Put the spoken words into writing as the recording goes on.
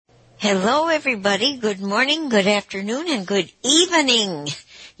Hello, everybody. Good morning, good afternoon, and good evening.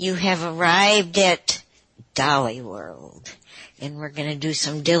 You have arrived at Dollyworld, and we're going to do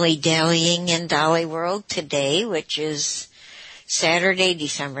some dilly-dallying in Dollyworld today, which is Saturday,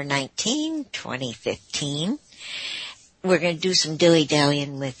 December 19, 2015. We're going to do some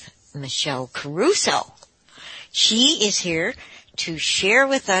dilly-dallying with Michelle Caruso. She is here to share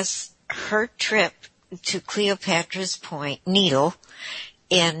with us her trip to Cleopatra's Point Needle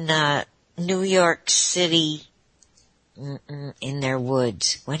in New York City, in their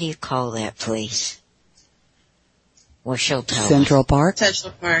woods. What do you call that place? Well, she'll tell Central us. Park?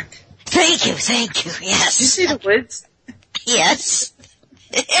 Central Park. Thank you, yes. Did you see the woods? Yes.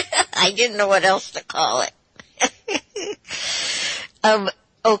 I didn't know what else to call it.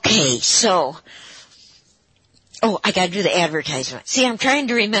 Okay, so... Oh, I gotta do the advertisement. See, I'm trying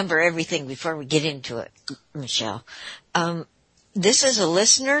to remember everything before we get into it, Michelle. This is a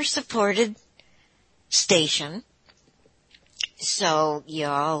listener-supported station, so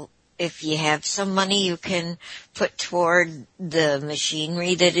y'all, if you have some money you can put toward the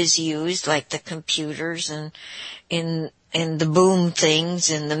machinery that is used, like the computers and the boom things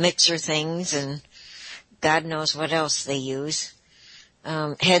and the mixer things and God knows what else they use,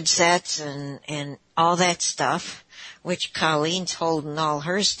 headsets and all that stuff, which Colleen's holding all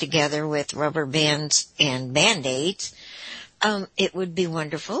hers together with rubber bands and Band-Aids. It would be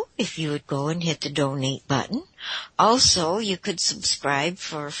wonderful if you would go and hit the donate button. Also, you could subscribe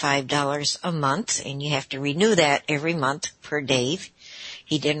for $5 a month, and you have to renew that every month per Dave.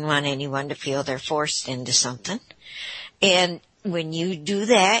 He didn't want anyone to feel they're forced into something. And when you do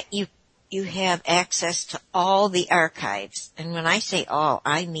that, you have access to all the archives. And when I say all,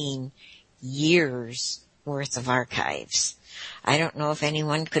 I mean years worth of archives. I don't know if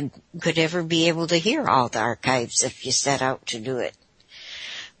anyone could ever be able to hear all the archives if you set out to do it.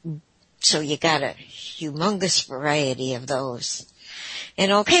 So you got a humongous variety of those.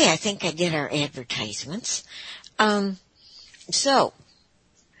 And okay, I think I did our advertisements. So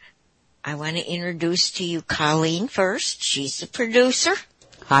I want to introduce to you Colleen first. She's the producer.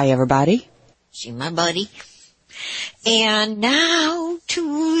 Hi, everybody. She's my buddy. And now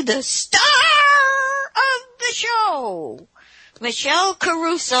to the star of the show, Michelle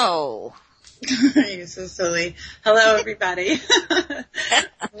Caruso. You're so silly. Hello, everybody.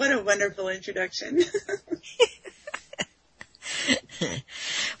 What a wonderful introduction.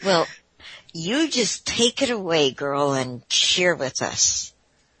 Well, you just take it away, girl, and share with us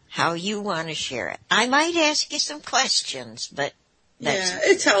how you want to share it. I might ask you some questions, but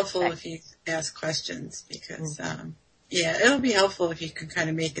it's helpful if you ask questions because, it'll be helpful if you can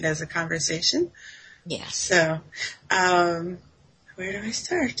kind of make it as a conversation. Yes. So, where do I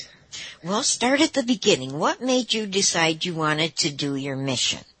start? Well, start at the beginning. What made you decide you wanted to do your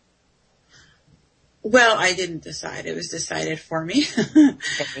mission? Well, I didn't decide. It was decided for me. There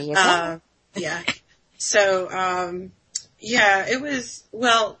you go. Yeah. So, it was,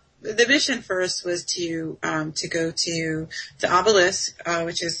 well, the mission first was to go to the obelisk,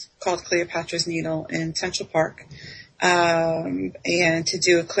 which is called Cleopatra's Needle in Central Park, and to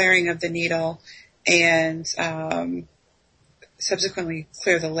do a clearing of the needle and, subsequently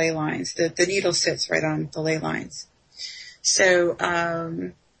clear the ley lines. The needle sits right on the ley lines. So,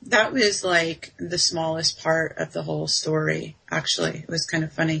 that was like the smallest part of the whole story, actually. It was kind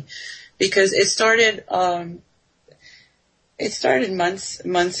of funny because it started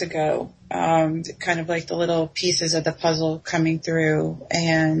months ago, kind of like the little pieces of the puzzle coming through.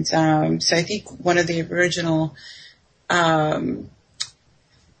 And, so I think one of the original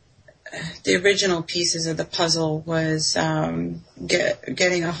pieces of the puzzle was,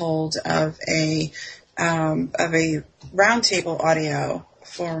 getting a hold of a roundtable audio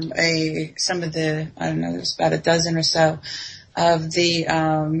from some of the, I don't know, there's about a dozen or so of the,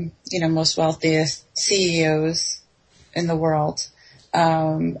 most wealthiest CEOs in the world.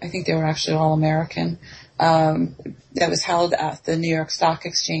 I think they were actually all American. That was held at the New York Stock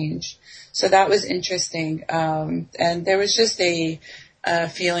Exchange. So that was interesting. And there was just a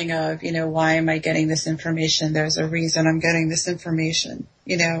feeling of, why am I getting this information? There's a reason I'm getting this information,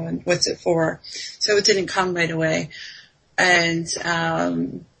 and what's it for? So it didn't come right away. And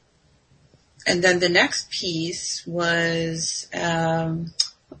then the next piece was,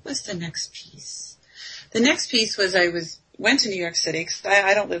 what was the next piece? The next piece was went to New York City because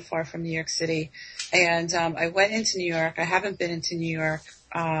I don't live far from New York City. And, I went into New York. I haven't been into New York,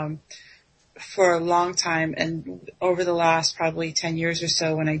 for a long time. And over the last probably 10 years or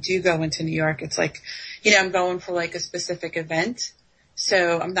so, when I do go into New York, it's like, I'm going for like a specific event.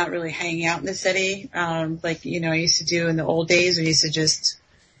 So I'm not really hanging out in the city, I used to do in the old days. I used to just,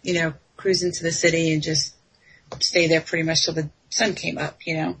 cruise into the city and just stay there pretty much till the sun came up,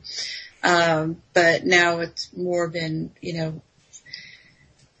 But now it's more been,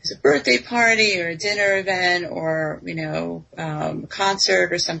 there's a birthday party or a dinner event or, a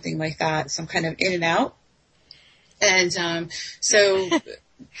concert or something like that, some kind of in and out. And so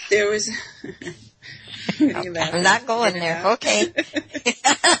there was... I'm not going there. Okay.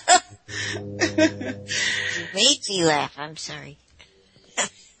 Made me laugh. I'm sorry.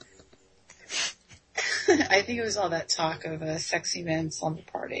 I think it was all that talk of a sexy men slumber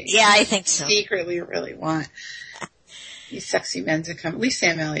party. Yeah, I think so. Secretly really want these sexy men to come. At least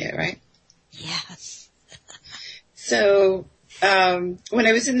Sam Elliott, right? Yes. So when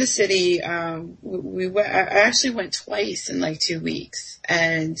I was in the city, I actually went twice in like 2 weeks,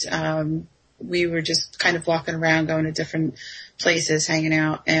 and we were just kind of walking around, going to different places, hanging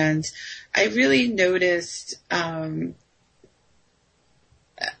out, and I really noticed.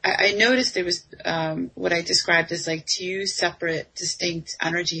 I noticed there was what I described as like two separate, distinct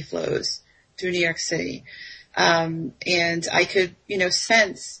energy flows through New York City, and I could,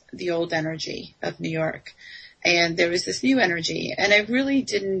 sense the old energy of New York. And there was this new energy, and I really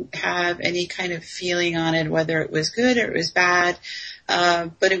didn't have any kind of feeling on it, whether it was good or it was bad.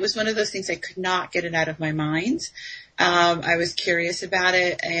 But it was one of those things I could not get it out of my mind. I was curious about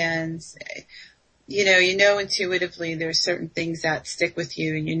it, and intuitively there's certain things that stick with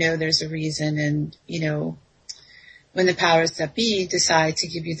you, and there's a reason, and when the powers that be decide to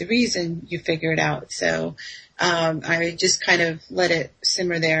give you the reason, you figure it out. So I just kind of let it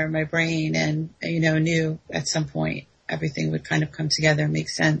simmer there in my brain, and knew at some point everything would kind of come together and make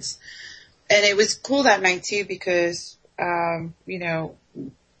sense. And it was cool that night too, because I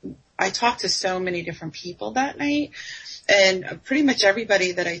talked to so many different people that night, and pretty much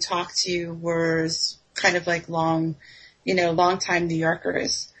everybody that I talked to was kind of like long time New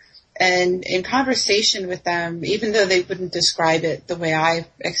Yorkers. And in conversation with them, even though they wouldn't describe it the way I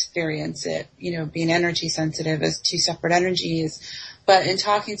experience it, being energy sensitive as two separate energies, but in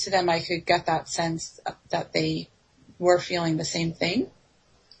talking to them, I could get that sense that they were feeling the same thing.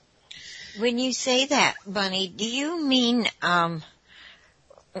 When you say that, Bunny, do you mean,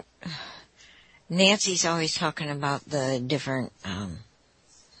 Nancy's always talking about the different,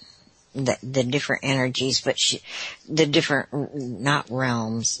 the different energies, but the different, not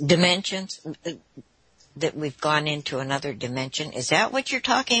realms, dimensions, that we've gone into another dimension. Is that what you're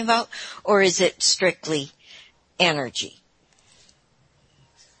talking about? Or is it strictly energy?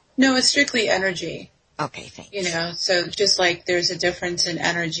 No, it's strictly energy. Okay, thanks. So just like there's a difference in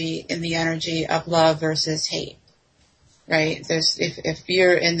the energy of love versus hate, right? If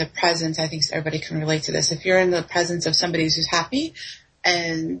you're in the presence, I think everybody can relate to this. If you're in the presence of somebody who's happy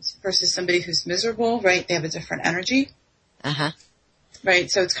and versus somebody who's miserable, right? They have a different energy. Uh-huh. Right.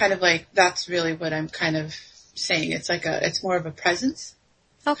 So it's kind of like, that's really what I'm kind of saying. It's more of a presence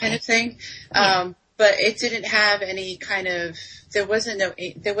kind of thing. Yeah. But it didn't have any kind of, there wasn't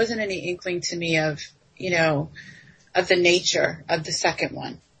any inkling to me of, of the nature of the second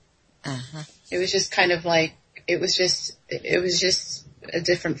one. Uh-huh. It was just kind of like, it was just a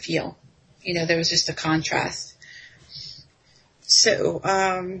different feel. There was just a contrast. So,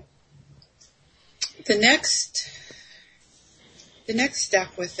 the next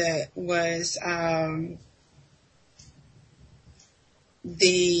step with it was,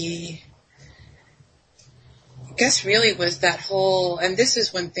 really was that whole, and this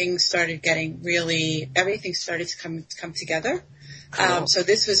is when things started getting everything started to come together. Cool. So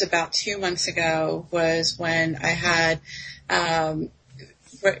this was about 2 months ago was when I had,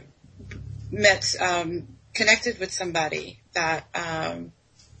 connected with somebody that, I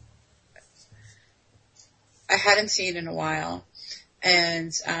hadn't seen in a while.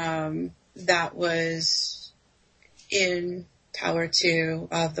 And, that was in Tower 2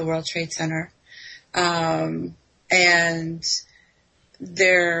 of the World Trade Center. And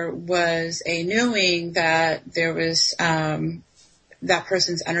there was a knowing that there was, that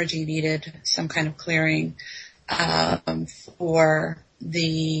person's energy needed some kind of clearing, for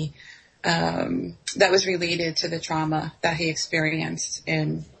the, that was related to the trauma that he experienced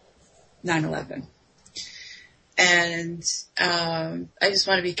in 9/11. And, I just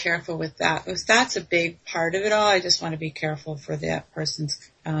want to be careful with that, because that's a big part of it all. I just want to be careful for that person's,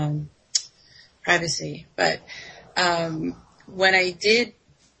 privacy. But, when I did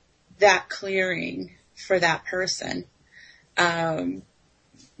that clearing for that person,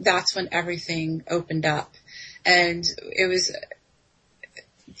 that's when everything opened up. And it was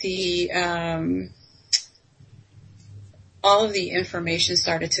all of the information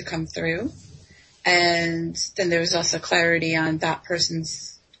started to come through. And then there was also clarity on that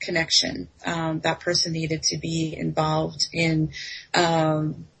person's connection. That person needed to be involved in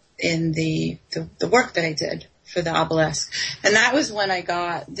the work that I did for the obelisk. And that was when I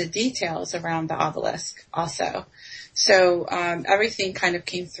got the details around the obelisk also. So, everything kind of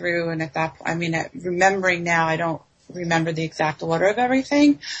came through, and at that point, I mean, remembering now, I don't remember the exact order of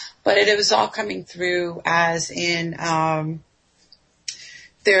everything, but it was all coming through as in,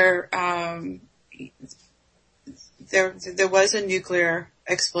 there was a nuclear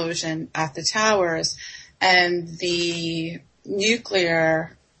explosion at the towers, and the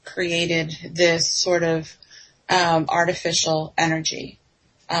nuclear created this sort of artificial energy,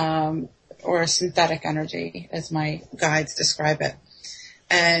 or synthetic energy, as my guides describe it.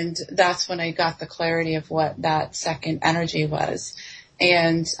 And that's when I got the clarity of what that second energy was.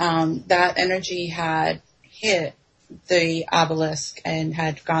 And that energy had hit the obelisk and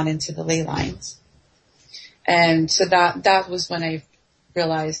had gone into the ley lines. And so that was when I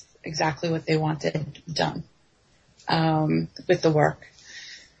realized exactly what they wanted done with the work.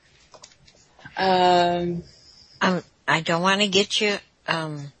 I don't want to get you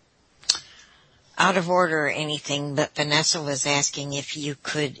out of order or anything, but Vanessa was asking if you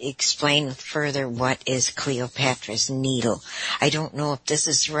could explain further what is Cleopatra's Needle. I don't know if this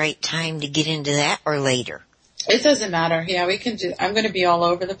is the right time to get into that or later. It doesn't matter. Yeah, we can do. I'm going to be all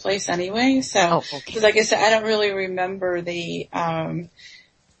over the place anyway. So, because like I said, I don't really remember the.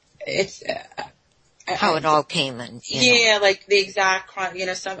 How it all came in. Yeah, like the exact,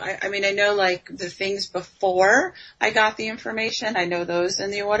 some, I mean, I know like the things before I got the information, I know those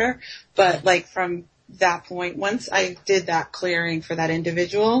in the order, but like from that point, once I did that clearing for that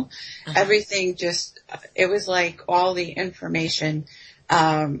individual, everything just, it was like all the information,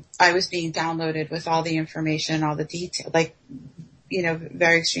 I was being downloaded with all the information, all the detail, like,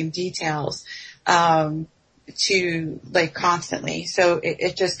 very extreme details, to like constantly. So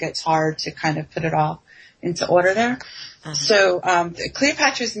it just gets hard to kind of put it all into order there. So,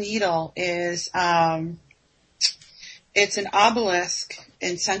 Cleopatra's Needle is, it's an obelisk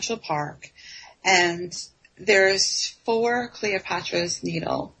in Central Park, and there's 4 Cleopatra's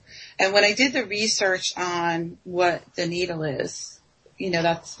Needle. And when I did the research on what the needle is,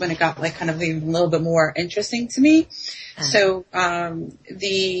 that's when it got like kind of even a little bit more interesting to me. So,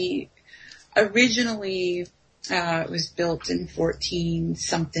 originally, it was built in 14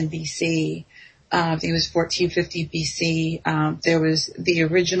 something BC. I think it was 1450 BC. There was the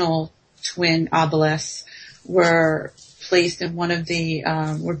original twin obelisks were placed in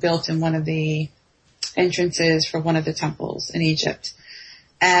were built in one of the entrances for one of the temples in Egypt.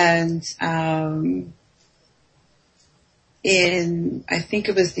 And, I think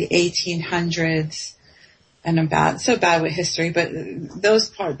it was the 1800s, and I'm so bad with history, but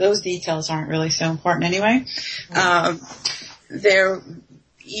those details aren't really so important anyway.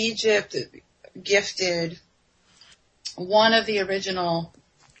 Egypt gifted one of the original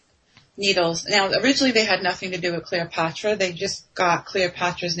needles. Now, originally they had nothing to do with Cleopatra. They just got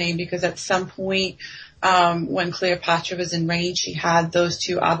Cleopatra's name because at some point, when Cleopatra was in reign, she had those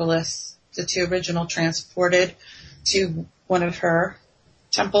 2 obelisks, the 2 original, transported to one of her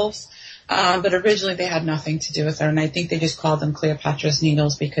temples. But originally they had nothing to do with her, and I think they just called them Cleopatra's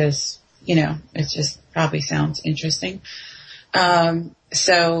Needles because, it just probably sounds interesting.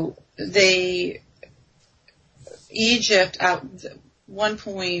 So Egypt, at one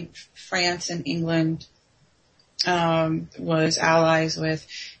point, France and England, was allies with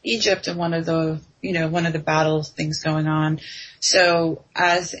Egypt in one of the battle things going on. So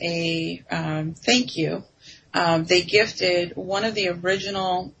as a, thank you, they gifted one of the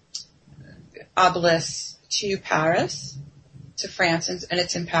original obelisks to Paris, to France, and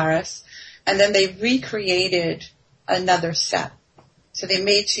it's in Paris. And then they recreated another set. So they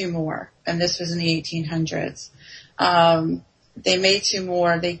made 2 more, and this was in the 1800s. They made 2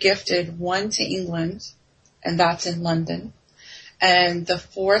 more. They gifted one to England, and that's in London. And the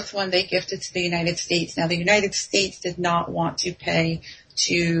 4th one they gifted to the United States. Now, the United States did not want to pay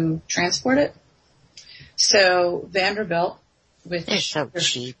to transport it. So Vanderbilt, which... They're so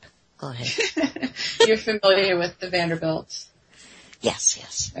cheap. Go ahead. You're familiar with the Vanderbilts.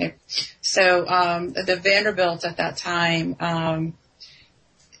 Yes. Right. So, the Vanderbilt at that time,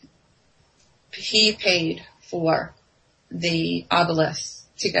 he paid for the obelisk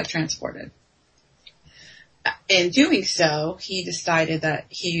to get transported. In doing so, he decided that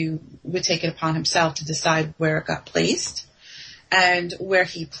he would take it upon himself to decide where it got placed. And where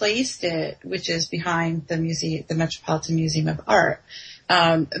he placed it, which is behind the Metropolitan Museum of Art,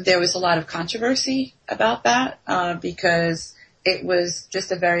 there was a lot of controversy about that, because it was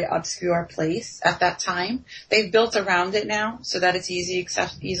just a very obscure place at that time. They've built around it now so that it's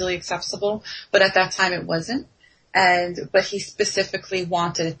easily accessible, but at that time it wasn't. But he specifically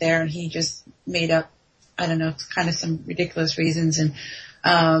wanted it there, and he just made up, I don't know, kind of some ridiculous reasons, and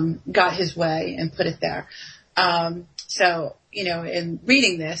got his way and put it there. So, in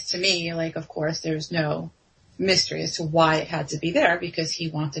reading this, to me, like, of course, there's no mystery as to why it had to be there, because he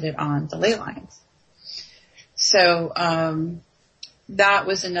wanted it on the ley lines. So, that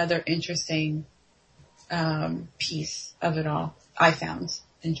was another interesting piece of it all, I found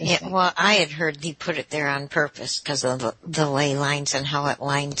interesting. Yeah, well, I had heard he put it there on purpose because of the ley lines and how it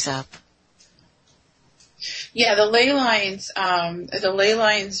lines up. Yeah, the ley lines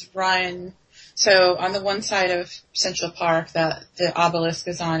run, so on the one side of Central Park that the obelisk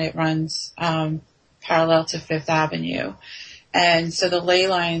is on, it runs parallel to Fifth Avenue. And so the ley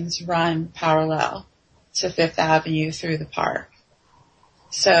lines run parallel to Fifth Avenue through the park.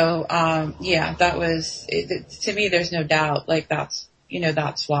 So, that was, to me, there's no doubt, like, that's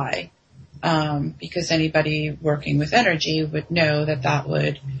why. Because anybody working with energy would know that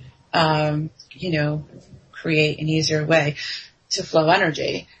would, create an easier way to flow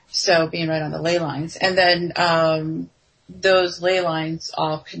energy. So being right on the ley lines. And then, those ley lines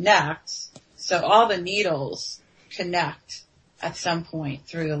all connect. So all the needles connect at some point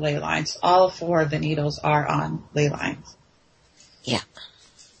through the ley lines. All 4 of the needles are on ley lines. Yeah.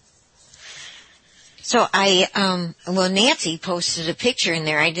 So Nancy posted a picture in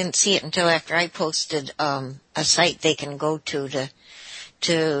there. I didn't see it until after I posted a site they can go to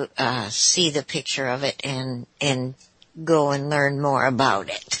see the picture of it and go and learn more about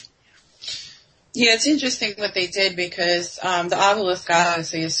it. Yeah, it's interesting what they did because the obelisk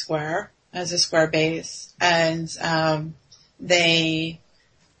obviously is square, has a square base, and the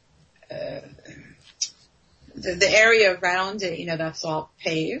area around it, that's all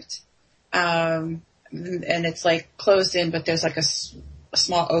paved. And it's like closed in, but there's like a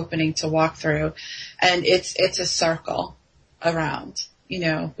small opening to walk through, and it's a circle around,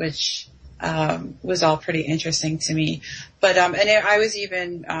 which was all pretty interesting to me. But I was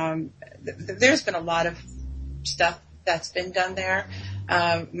even there's been a lot of stuff that's been done there.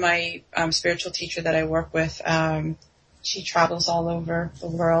 My spiritual teacher that I work with, she travels all over the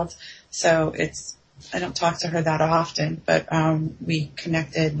world, so I don't talk to her that often, but we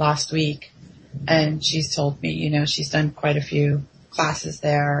connected last week. And she's told me, she's done quite a few classes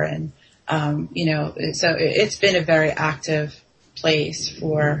there, and, so it's been a very active place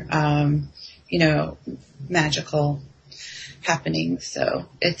for, magical happenings. So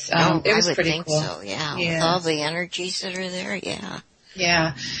it was pretty cool. So, yeah. With all the energies that are there, yeah.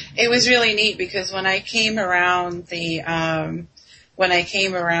 Yeah. It was really neat because when I came around because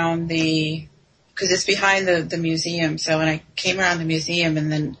it's behind the museum, so when I came around the museum and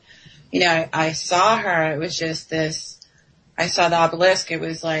then, I saw her, it was just I saw the obelisk, it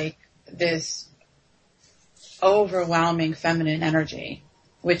was like this overwhelming feminine energy,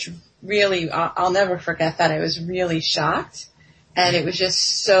 which really, I'll never forget that. I was really shocked, and it was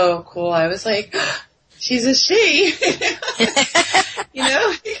just so cool. I was like, she's a she,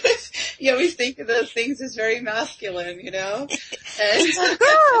 because you always think of those things as very masculine, and it's a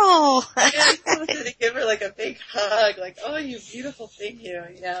girl. I wanted to give her like a big hug, like, oh, you beautiful thing,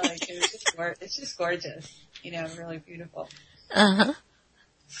 like it's just gorgeous, really beautiful. Uh-huh.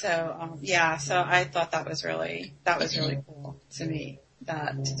 So, so I thought that was really cool to me,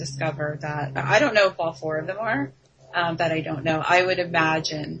 to discover that. I don't know if all 4 of them are, that I don't know. I would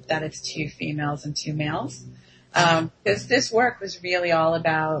imagine that it's 2 females and 2 males. Because this work was really all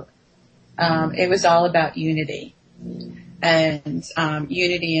about, it was all about unity and,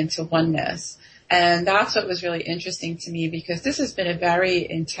 unity into oneness. And that's what was really interesting to me because this has been a very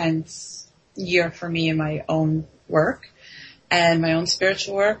intense year for me in my own work and my own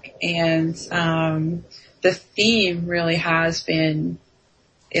spiritual work. And, the theme really has been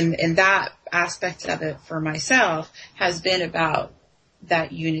in that aspect of it for myself has been about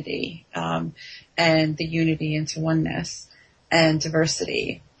that unity, and the unity into oneness and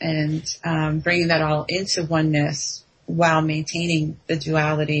diversity and, bringing that all into oneness while maintaining the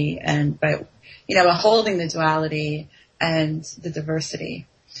duality but holding the duality and the diversity.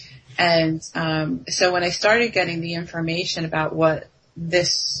 And, so when I started getting the information about what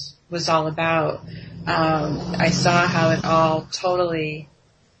this was all about, I saw how it all totally,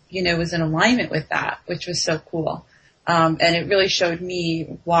 was in alignment with that, which was so cool. And it really showed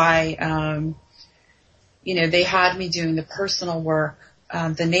me why, they had me doing the personal work,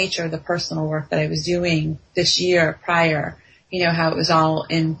 the nature of the personal work that I was doing this year prior, how it was all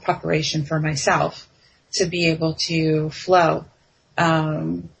in preparation for myself, to be able to flow,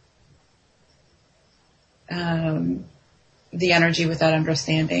 the energy with that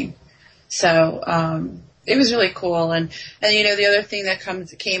understanding. So, it was really cool. And, the other thing that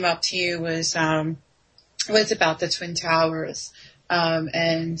came up to you was about the Twin Towers,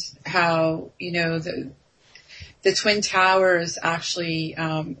 and how, the Twin Towers actually,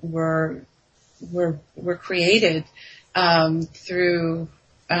 were created, through,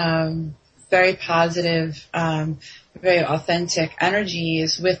 very positive, very authentic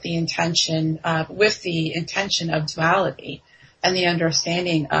energies with the intention of duality and the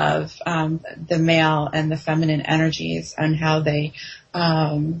understanding of the male and the feminine energies and how they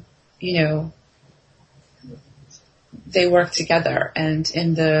they work together and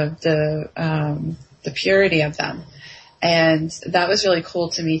in the purity of them. And that was really cool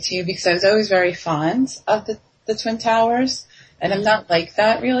to me too, because I was always very fond of the Twin Towers. And I'm not like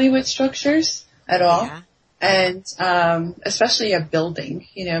that really with structures at all. Yeah. And, especially a building,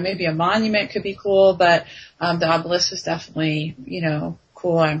 maybe a monument could be cool, but, the obelisk was definitely,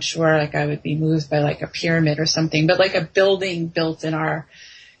 cool. I'm sure like I would be moved by like a pyramid or something, but like a building built in our,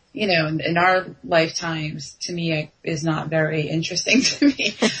 in our lifetimes to me is not very interesting to me.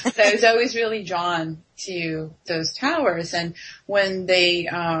 So I was always really drawn to those towers. And when they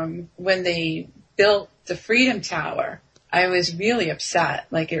built the Freedom Tower, I was really upset.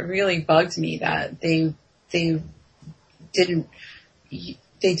 Like it really bugged me that they didn't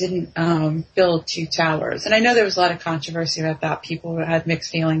build two towers. And I know there was a lot of controversy about that. People had mixed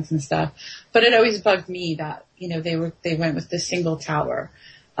feelings and stuff, but it always bugged me that, they went with the single tower,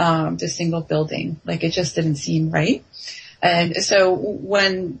 the single building. Like it just didn't seem right. And so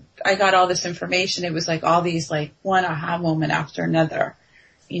when I got all this information, it was like all these like one aha moment after another,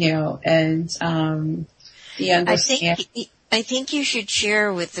 and, the understanding. I think you should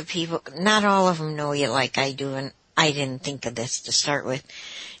share with the people, not all of them know you like I do, and I didn't think of this to start with.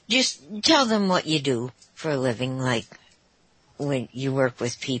 Just tell them what you do for a living, like when you work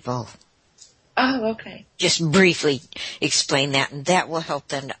with people. Oh, okay. Just briefly explain that, and that will help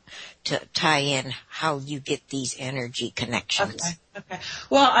them to tie in how you get these energy connections. Okay.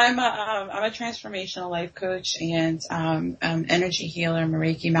 Well, I'm a transformational life coach and energy healer. I'm a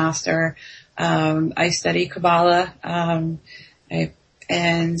Reiki master. I study Kabbalah. I'm a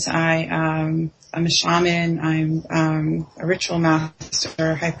shaman. I'm a ritual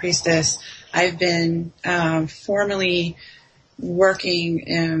master, high priestess. I've been formally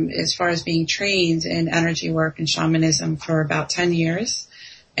working as far as being trained in energy work and shamanism for about 10 years.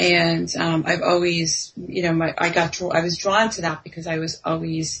 And I've always, I was drawn to that because I was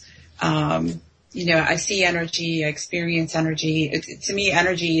always, I see energy, I experience energy. To me,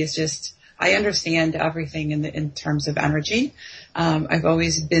 energy is just, I understand everything in terms of energy. I've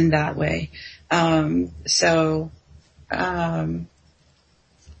always been that way.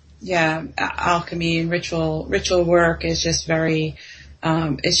 Alchemy and ritual work is just very,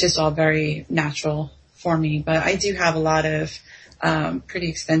 it's just all very natural for me. But I do have a lot of pretty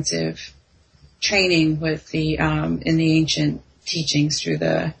extensive training with the in the ancient teachings through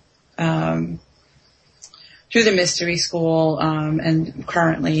the mystery school, and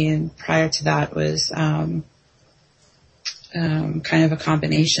currently and prior to that was kind of a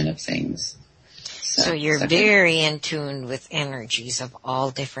combination of things. So you're very in tune with energies of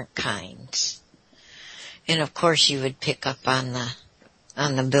all different kinds. And of course you would pick up on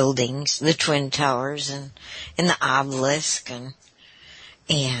the buildings, the Twin Towers and the obelisk and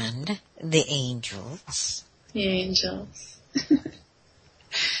the angels. The angels.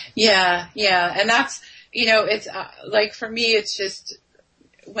 Yeah. And that's, it's like for me, it's just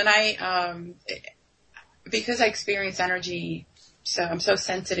when because I experience energy, so I'm so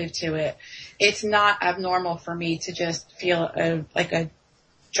sensitive to it. It's not abnormal for me to just feel a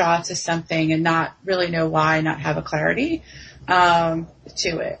draw to something and not really know why, not have a clarity to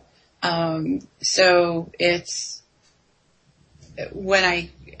it. So it's when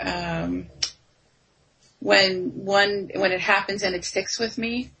when it happens and it sticks with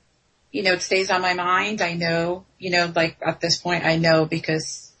me, it stays on my mind. I know, like at this point, I know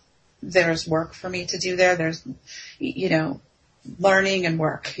because there's work for me to do there. There's, learning and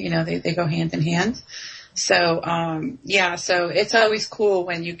work, they go hand in hand. So, so it's always cool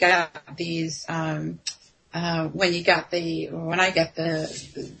when you get these, when I get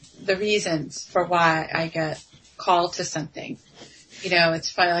the reasons for why I get called to something.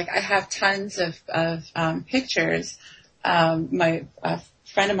 It's funny, like I have tons of pictures. My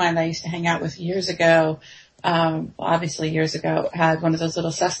friend of mine that I used to hang out with years ago, obviously years ago, had one of those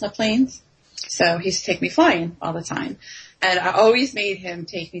little Cessna planes. So he used to take me flying all the time. And I always made him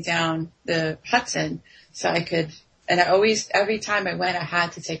take me down the Hudson so I could, and I always, every time I went, I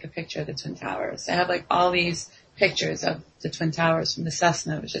had to take a picture of the Twin Towers. I have like all these pictures of the Twin Towers from the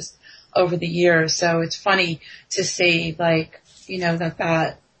Cessna. It was just over the years. So it's funny to see like, you know,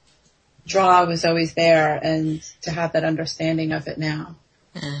 that draw was always there and to have that understanding of it now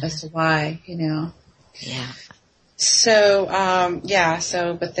as to why, you know. Yeah. So,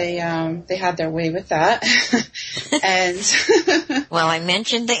 but they had their way with that. And, well, I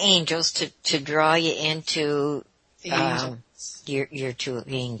mentioned the angels to draw you into, the angels. Your two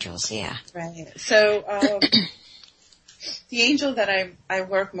angels, yeah. Right. So, the angel that I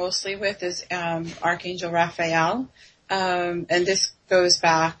work mostly with is, Archangel Raphael. And this goes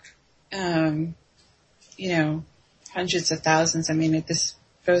back, you know, hundreds of thousands. I mean, this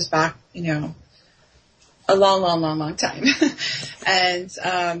goes back, you know, a long time. And,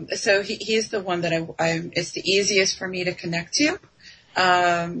 so he's the one that it's the easiest for me to connect to.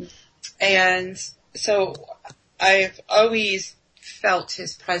 And so I've always felt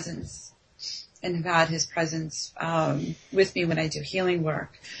his presence and have had his presence, with me when I do healing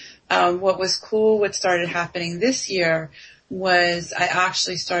work. What was cool, what started happening this year was I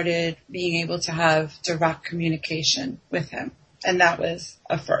actually started being able to have direct communication with him. And that was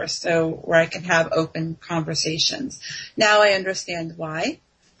a first. So where I can have open conversations. Now I understand why.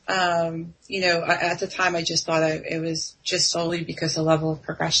 You know, at the time I just thought it was just solely because the level of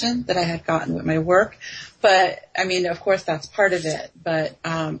progression that I had gotten with my work. But I mean, of course that's part of it, but,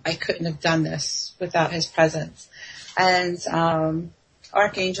 I couldn't have done this without his presence. And,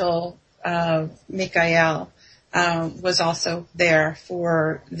 Archangel, Michael, was also there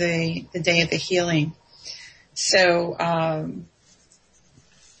for the day of the healing. So,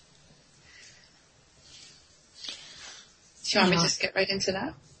 do you want me to just get right into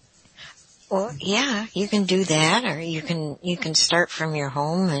that? Well, yeah, you can do that, or you can start from your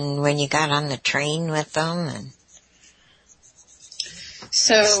home and when you got on the train with them, and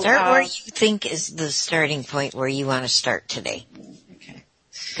so start where you think is the starting point where you want to start today. Okay.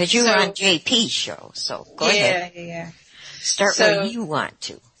 Because you were on JP's show, so go ahead. Yeah. Start where you want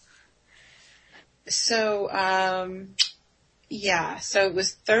to. So, so it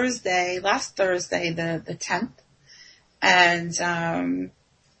was last Thursday, the 10th. And,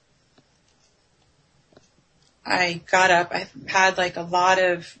 I got up. I had like a lot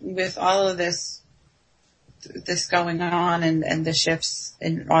of, with all of this going on and the shifts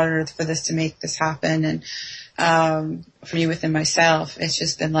in order for this to make this happen. And, for me within myself, it's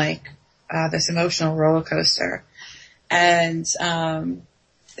just been like, this emotional roller coaster. And,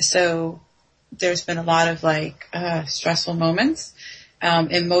 so there's been a lot of like, stressful moments,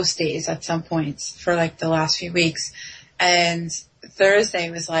 in most days at some points for like the last few weeks. And Thursday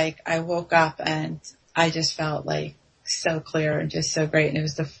was like, I woke up and I just felt like so clear and just so great. And it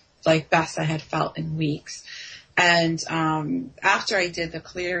was the like best I had felt in weeks. And, after I did the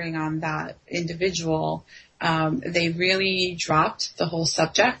clearing on that individual, they really dropped the whole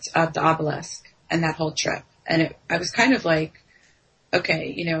subject of the obelisk and that whole trip. And I was kind of like,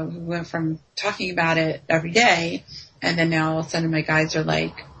 okay, you know, we went from talking about it every day. And then now all of a sudden my guides are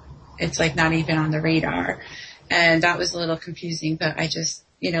like, it's like not even on the radar. And that was a little confusing, but I just,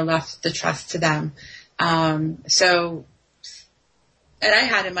 you know, left the trust to them. So, and I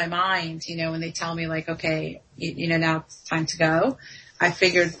had in my mind, you know, when they tell me like, okay, you know, now it's time to go, I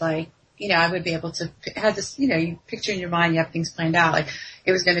figured like, you know, I would be able to have this, you know, you picture in your mind, you have things planned out. Like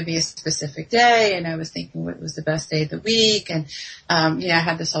it was going to be a specific day and I was thinking what was the best day of the week. And, you know, I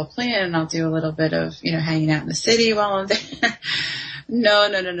had this whole plan and I'll do a little bit of, you know, hanging out in the city while I'm there. No.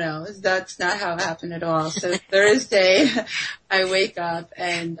 That's not how it happened at all. So Thursday, I wake up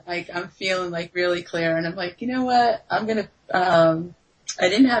and like I'm feeling like really clear and I'm like, you know what? I'm going to, I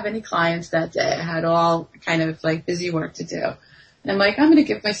didn't have any clients that day. I had all kind of like busy work to do. And I'm like, I'm going to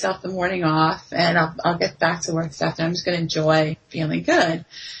give myself the morning off and I'll get back to work this afternoon. I'm just going to enjoy feeling good.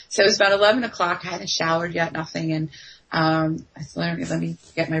 So it was about 11 o'clock. I hadn't showered yet, nothing. And, I said, let me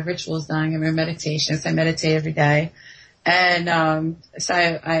get my rituals done and my meditations. I meditate every day. And, so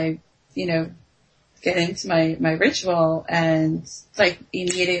I, you know, get into my ritual and like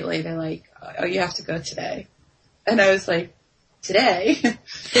immediately they're like, oh, you have to go today. And I was like, today?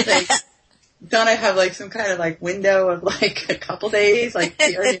 Like, don't I have like some kind of like window of like a couple days? Like,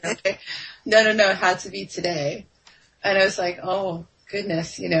 okay. No, it had to be today. And I was like, oh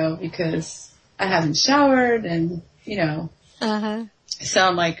goodness, you know, because I haven't showered and, you know, so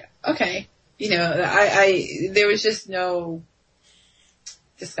I'm like, okay, you know, there was just no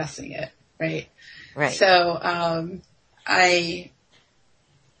discussing it. Right. Right. So,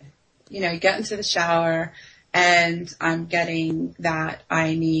 I get into the shower and I'm getting that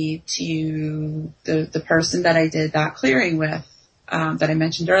I need to, the person that I did that clearing with, that I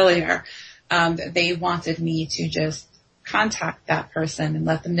mentioned earlier, they wanted me to just contact that person and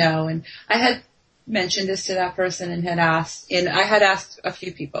let them know. And I had mentioned this to that person and I had asked a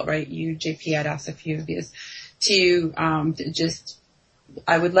few people, right? You, JP, had asked a few of you to,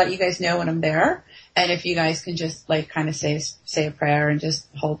 I would let you guys know when I'm there. And if you guys can just like kind of say a prayer and just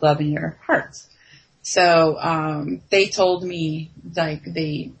hold love in your hearts. So, they told me like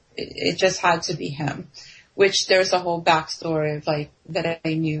it just had to be him, which there's a whole backstory of like that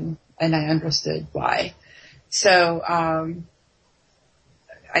I knew and I understood why. So,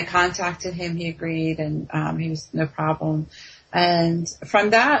 I contacted him, he agreed, and he was no problem. And from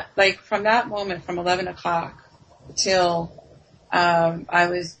that moment, from 11 o'clock till I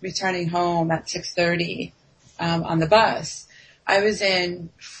was returning home at 6:30 on the bus, I was in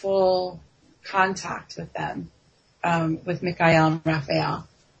full contact with them, with Mikhail and Raphael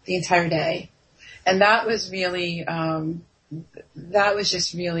the entire day. And that was really,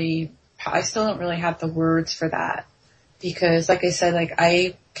 just really, I still don't really have the words for that. Because like I said, like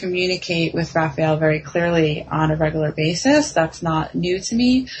I communicate with Raphael very clearly on a regular basis. That's not new to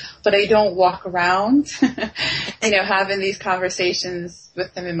me, but I don't walk around, having these conversations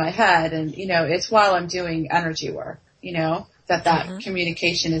with them in my head. And, it's while I'm doing energy work, that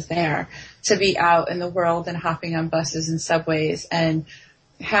communication is there to be out in the world and hopping on buses and subways and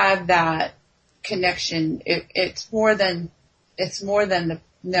have that connection. It's more than the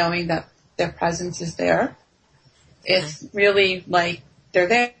knowing that their presence is there. It's really like they're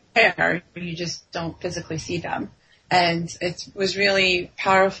there, you just don't physically see them. And it was really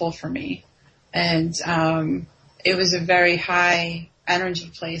powerful for me. And it was a very high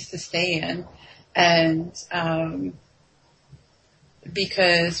energy place to stay in. And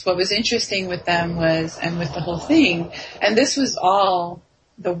because what was interesting with them was, and with the whole thing, and this was all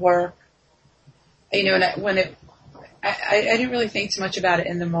the work, and I didn't really think too much about it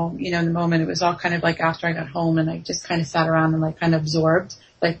in the moment, in the moment. It was all kind of like after I got home and I just kind of sat around and like kind of absorbed,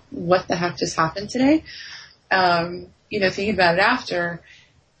 like what the heck just happened today? Thinking about it after,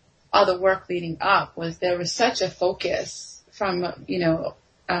 all the work leading up there was such a focus from my,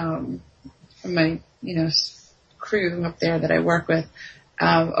 crew up there that I work with,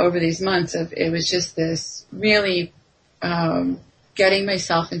 over these months it was just this really, getting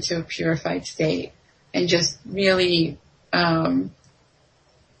myself into a purified state. And just really,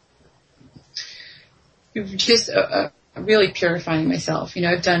 really purifying myself.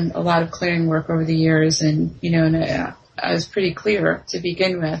 I've done a lot of clearing work over the years, and I was pretty clear to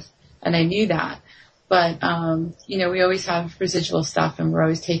begin with, and I knew that. But we always have residual stuff, and we're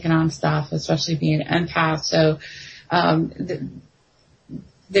always taking on stuff, especially being an empath. So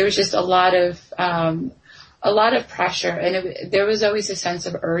there was just a lot of pressure, and there was always a sense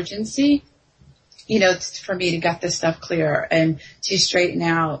of urgency. For me to get this stuff clear and to straighten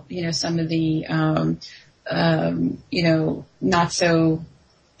out, some of the, not so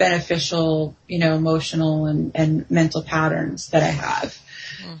beneficial, emotional and mental patterns that I have.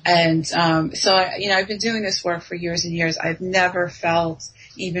 Mm-hmm. And, so I've been doing this work for years and years. I've never felt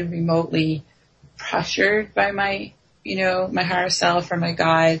even remotely pressured by my higher self or my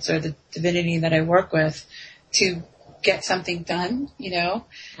guides or the divinity that I work with to get something done,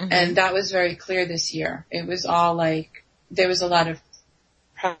 mm-hmm. And that was very clear this year. It was all like, there was a lot of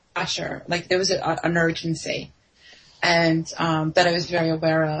pressure, like there was an urgency, and that I was very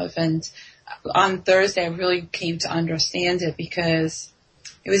aware of. And on Thursday, I really came to understand it, because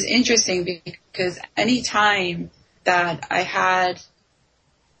it was interesting, because any time that I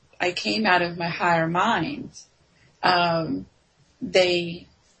came out of my higher mind, they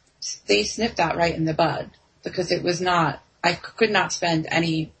snipped that right in the bud. Because it was not, I could not spend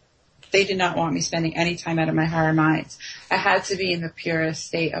they did not want me spending any time out of my higher minds. I had to be in the purest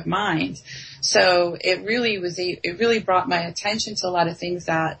state of mind. So it really brought my attention to a lot of things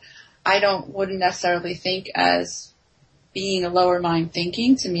that I wouldn't necessarily think as being a lower mind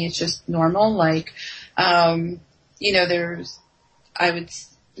thinking. To me, it's just normal. Like, I would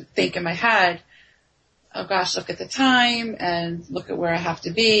think in my head, oh gosh, look at the time and look at where I have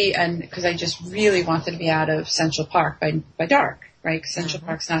to be. And because I just really wanted to be out of Central Park by dark, right? Because Central mm-hmm.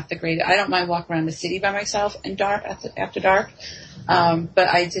 Park's not the greatest. I don't mind walking around the city by myself in dark after dark. But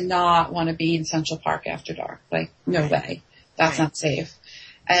I did not want to be in Central Park after dark. Like, no way. That's not safe.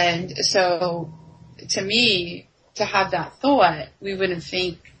 And so to me, to have that thought, I wouldn't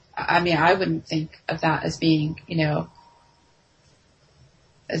think of that as being,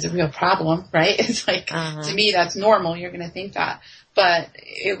 as a real problem, right? It's like, to me, that's normal. You're going to think that. But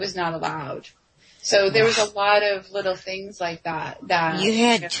it was not allowed. So there was a lot of little things like that. You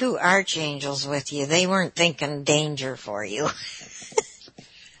had two archangels with you. They weren't thinking danger for you.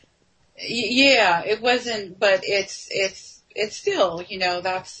 Yeah, it wasn't, but it's still,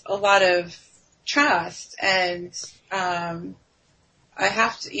 that's a lot of trust. And, I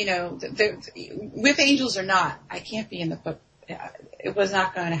have to, with angels or not, I can't be in the book. It was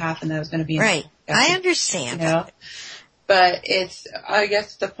not going to happen that I was going to be in right. the book. I understand. But I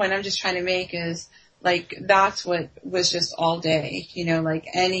guess the point I'm just trying to make is, like, that's what was just all day, like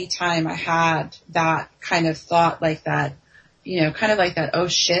any time I had that kind of thought like that, kind of like that, oh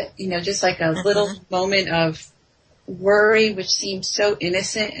shit, just like a little moment of worry, which seemed so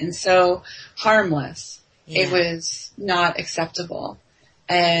innocent and so harmless. Yeah. It was not acceptable.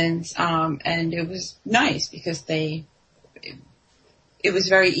 And it was nice because it was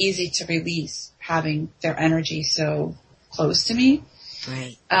very easy to release having their energy so close to me.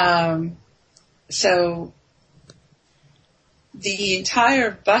 Right. So the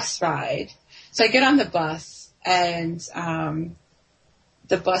entire bus ride, so I get on the bus and,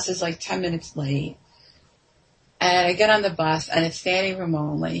 the bus is like 10 minutes late and I get on the bus and it's standing room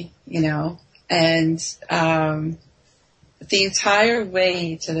only, and, the entire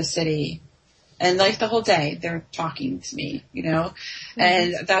way to the city and like the whole day they're talking to me,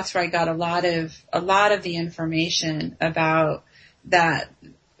 and that's where I got a lot of the information about that.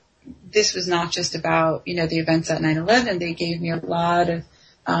 This was not just about, the events at 9/11. They gave me a lot of,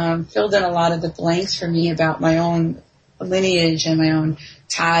 filled in a lot of the blanks for me about my own lineage and my own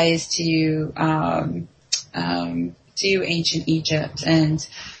ties to ancient Egypt and,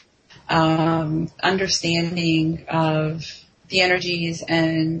 understanding of the energies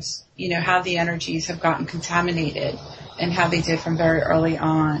and, how the energies have gotten contaminated and how they did from very early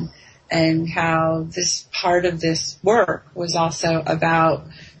on, and how this part of this work was also about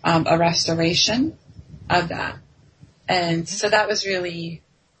a restoration of that. And so that was really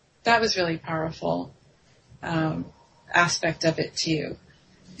powerful aspect of it too.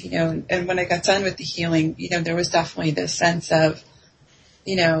 And when I got done with the healing, there was definitely this sense of,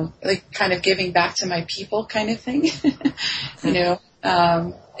 like kind of giving back to my people kind of thing.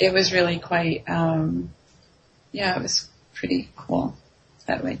 It was really quite, it was pretty cool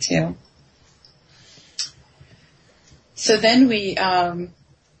that way too. So then we, I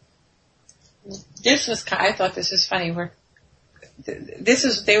thought this was funny.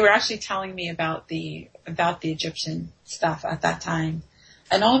 They were actually telling me about the Egyptian stuff at that time.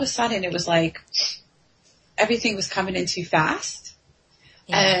 And all of a sudden it was like everything was coming in too fast.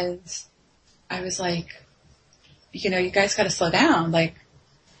 Yeah. And I was like, you guys got to slow down. Like,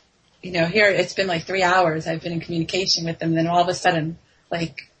 here it's been like 3 hours. I've been in communication with them. And then all of a sudden,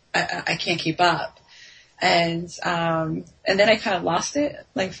 like, I can't keep up. And then I kind of lost it,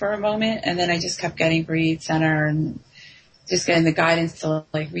 like, for a moment. And then I just kept getting breathe, center, and just getting the guidance to,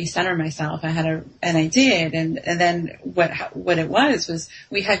 like, recenter myself. And I did. And then what it was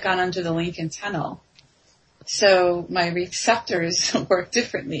we had gone under the Lincoln Tunnel. So my receptors work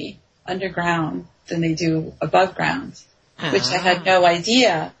differently underground than they do above ground, which I had no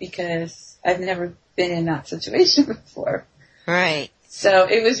idea because I've never been in that situation before. Right. So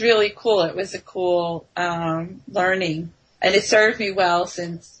it was really cool. It was a cool learning. And it served me well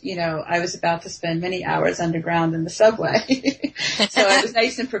since, I was about to spend many hours underground in the subway. So I was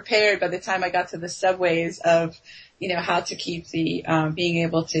nice and prepared by the time I got to the subways of, how to keep the being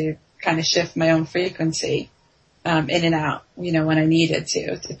able to kind of shift my own frequency in and out, when I needed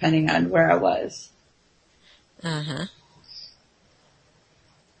to, depending on where I was. Uh-huh.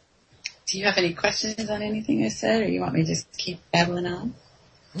 Do you have any questions on anything I said, or you want me to just keep babbling on?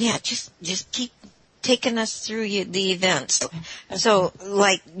 Yeah, just keep taking us through the events. Okay. So,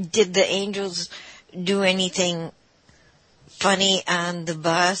 like, did the angels do anything funny on the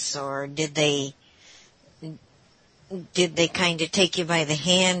bus, or did they kind of take you by the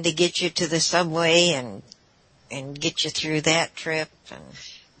hand to get you to the subway and get you through that trip? And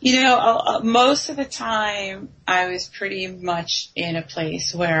most of the time I was pretty much in a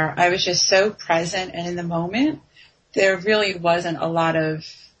place where I was just so present and in the moment. There really wasn't a lot of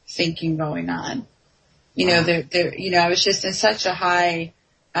thinking going on. I was just in such a high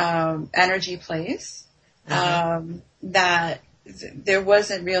energy place that there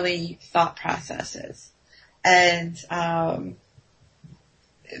wasn't really thought processes. And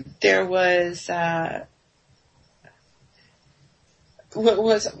there was I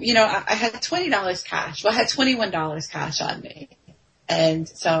had $20 cash. Well, I had $21 cash on me. And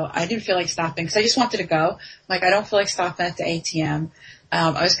so I didn't feel like stopping because I just wanted to go. Like, I don't feel like stopping at the ATM.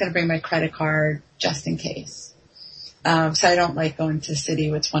 I was going to bring my credit card just in case. So I don't like going to the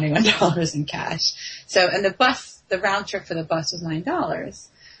city with $21 in cash. So, and the round trip for the bus was $9.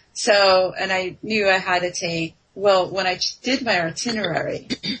 So, and I knew I had to take, when I did my itinerary,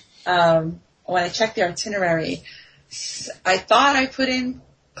 when I checked the itinerary, I thought I put in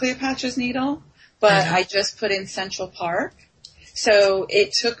Cleopatra's Needle, but I just put in Central Park. So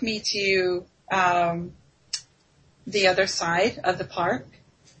it took me to the other side of the park.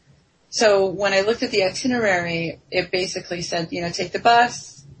 So when I looked at the itinerary, it basically said, take the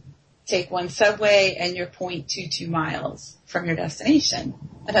bus, take one subway, and you're 0.22 miles from your destination.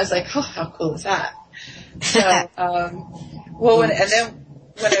 And I was like, oh, how cool is that? So, and then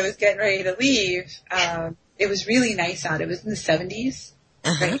when I was getting ready to leave, it was really nice out. It was in the 70s,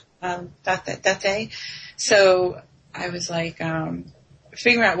 right? That day. So I was like,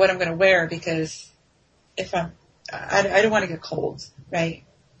 figuring out what I'm going to wear because I don't want to get cold, right?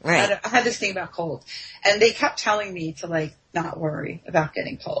 Right. I had this thing about cold, and they kept telling me to not worry about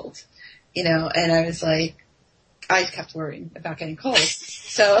getting cold, and I was like, I kept worrying about getting cold.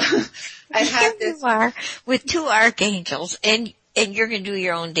 So I had this. You are with two archangels, and you're going to do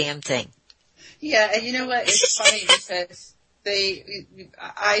your own damn thing. Yeah, and you know what? It's funny because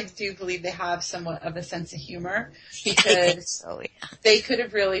I do believe they have somewhat of a sense of humor because they could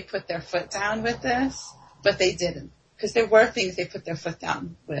have really put their foot down with this, but they didn't. Because there were things they put their foot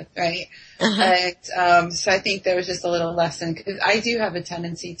down with, right? And so I think there was just a little lesson. Because I do have a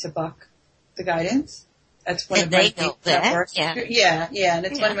tendency to buck the guidance. That's one of my things that I'm working through. Yeah, and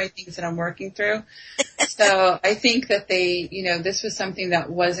it's one of my things that I'm working through. So I think that they, this was something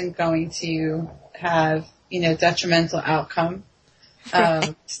that wasn't going to have, detrimental outcome.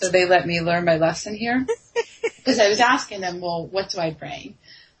 So they let me learn my lesson here. Because I was asking them, well, what do I bring?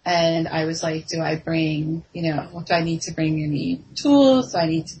 And I was like, do I bring, do I need to bring any tools? Do I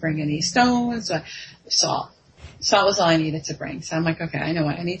need to bring any stones? Salt. Salt was all I needed to bring. So I'm like, okay, I know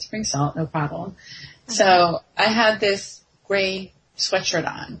what I need to bring salt, no problem. So I had this gray sweatshirt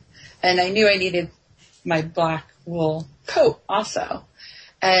on, and I knew I needed my black wool coat also.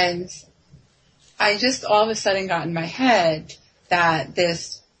 And I just all of a sudden got in my head that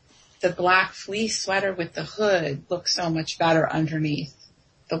the black fleece sweater with the hood looks so much better underneath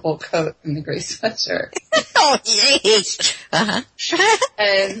the wool coat and the gray sweatshirt. Oh, jeez.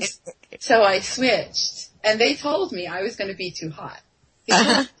 And so I switched, and they told me I was going to be too hot.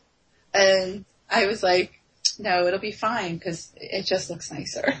 And I was like, no, it'll be fine because it just looks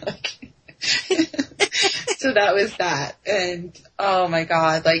nicer. So that was that. And oh my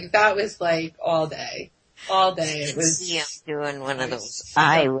God, that was all day. All day. It was. Yeah, doing one of those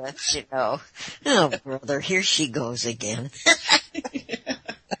eye lifts, Oh, brother, here she goes again.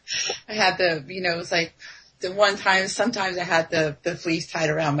 I had it was like the one time, sometimes I had the fleece tied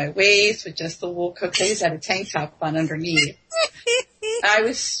around my waist with just the wool coat. I just had a tank top on underneath. I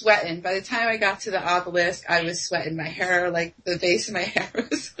was sweating. By the time I got to the obelisk, I was sweating. My hair, the base of my hair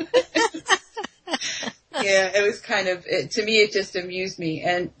was sweating. Yeah, it was kind of, to me, it just amused me.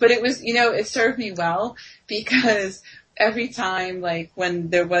 But it was, it served me well because every time, when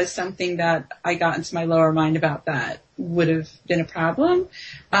there was something that I got into my lower mind about that would have been a problem,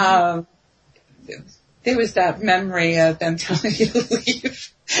 there was that memory of them telling you to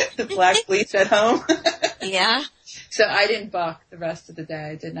leave the black fleece at home. Yeah. So I didn't buck the rest of the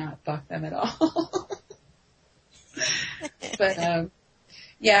day. I did not buck them at all. But,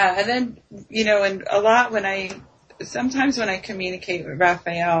 yeah, and then, and a lot sometimes when I communicate with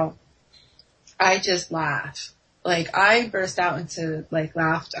Raphael, I just laugh. I burst out into,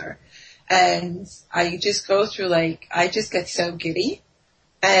 laughter. And I just go through, I just get so giddy.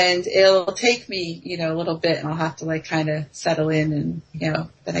 And it'll take me, a little bit, and I'll have to, kind of settle in and, then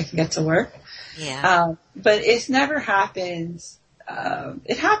I can get to work. Yeah. But it's never happened.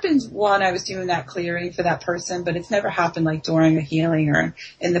 It happened when I was doing that clearing for that person, but it's never happened during a healing or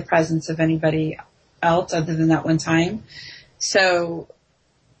in the presence of anybody else other than that one time. So,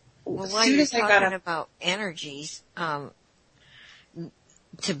 well, while you're talking about energies, to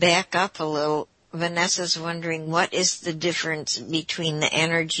back up a little, Vanessa's wondering what is the difference between the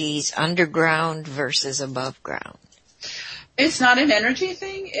energies underground versus above ground? It's not an energy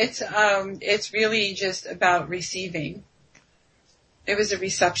thing. It's really just about receiving. It was a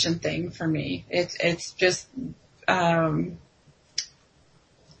reception thing for me. It's just a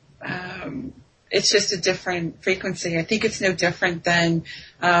different frequency. I think it's no different than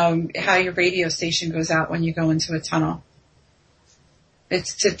how your radio station goes out when you go into a tunnel.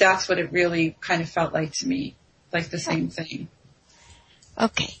 That's what it really kind of felt like to me, the same thing.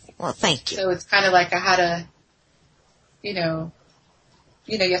 Okay. Well, thank you. So it's kind of like I had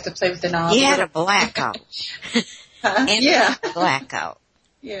you have to play with the knob. You had a blackout. Huh? And Yeah. a blackout.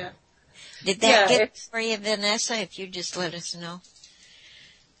 Yeah. Did that get for you, Vanessa, if you just let us know?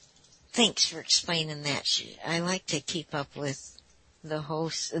 Thanks for explaining that. I like to keep up with the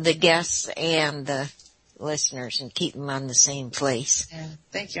hosts, the guests, and the listeners and keep them on the same place. Yeah.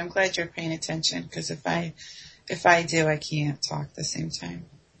 Thank you. I'm glad you're paying attention, because if I do, I can't talk at the same time.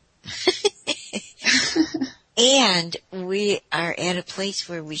 And we are at a place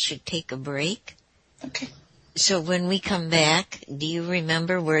where we should take a break. Okay. So when we come back, do you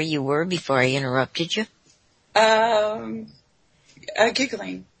remember where you were before I interrupted you?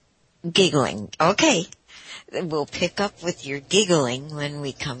 Giggling. Giggling. Okay. We'll pick up with your giggling when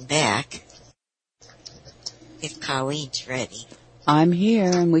we come back. If Colleen's ready. I'm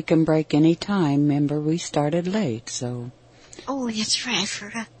here, and we can break any time. Remember, we started late, so... Oh, that's right. I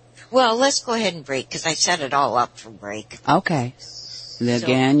forgot. Well, let's go ahead and break, because I set it all up for break. Okay.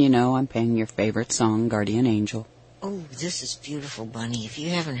 Again, I'm playing your favorite song, Guardian Angel. Oh, this is beautiful, Bunny. If you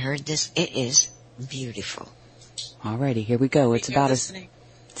haven't heard this, it is beautiful. Alrighty, here we go. It's about a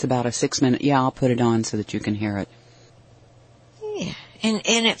 6-minute... Yeah, I'll put it on so that you can hear it. Yeah, and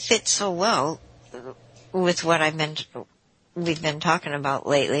it fits so well with what we've been talking about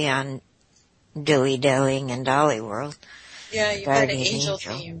lately on Dilly, Dallying, and Dollyworld. Yeah, you had an angel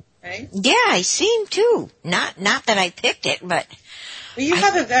theme, right? Yeah, I seem to. Not that I picked it, but... Well, you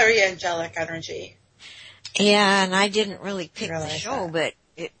have a very angelic energy. Yeah, and I didn't really pick the show, but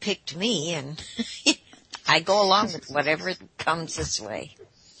it picked me, and I go along with whatever comes this way.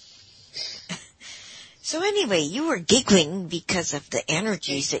 So anyway, you were giggling because of the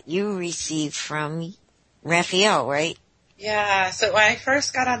energies that you received from Raphael, right? Yeah, so when I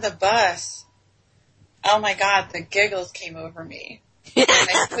first got on the bus, oh my God, the giggles came over me. And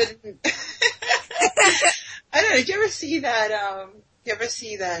I couldn't... I don't know, did you ever see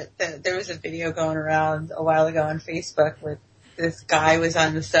that, there was a video going around a while ago on Facebook where this guy was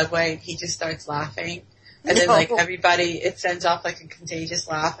on the subway and he just starts laughing. And then everybody, it sends off a contagious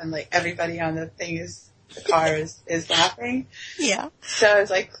laugh, and everybody on the car is laughing. Yeah. So I was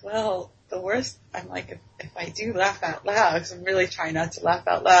like, well, the worst, I'm like, if I do laugh out loud, because I'm really trying not to laugh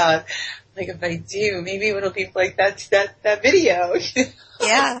out loud, if I do, maybe it'll be like that video.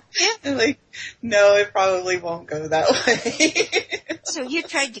 Yeah. And no, it probably won't go that way. So you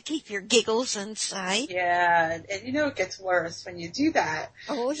tried to keep your giggles inside? Yeah, and it gets worse when you do that.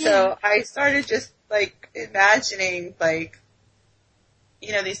 Oh, yeah. So I started just imagining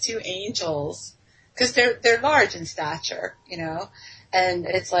these two angels, because they're large in stature, and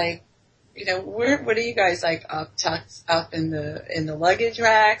it's what are you guys tucked up in the luggage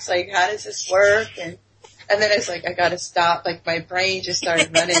racks? How does this work? And then it's I gotta stop. My brain just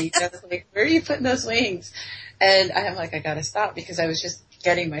started running. Where are you putting those wings? And I'm I gotta stop, because I was just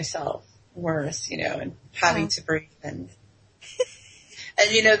getting myself worse, and having to breathe. And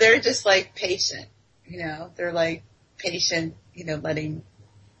they're just patient, they're patient, letting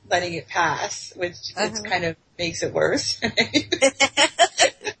it pass, which it's kind of makes it worse.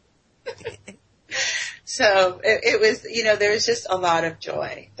 So it was, there was just a lot of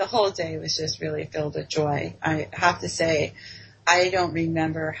joy. The whole day was just really filled with joy. I have to say, I don't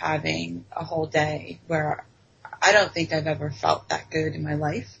remember having a whole day where I don't think I've ever felt that good in my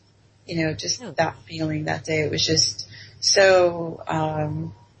life. Just that feeling that day. It was just so, I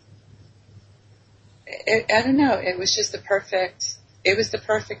don't know. It was just the perfect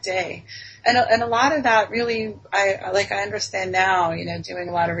day. And a lot of that really, I understand now, doing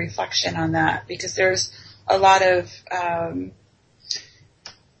a lot of reflection on that, because there's a lot of, I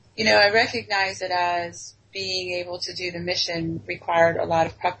recognize it as being able to do the mission required a lot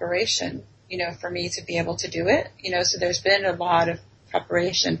of preparation, for me to be able to do it, so there's been a lot of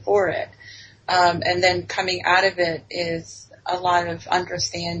preparation for it. And then coming out of it is a lot of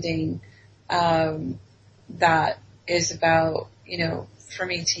understanding, that is about, for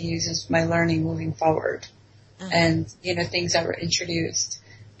me to use as my learning moving forward, and, things that were introduced.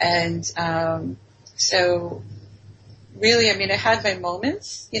 And, so really, I had my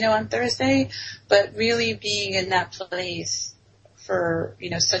moments, on Thursday, but really being in that place for,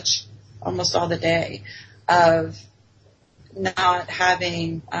 such almost all the day of not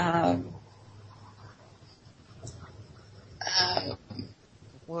having,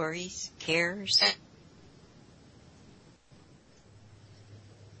 worries, cares.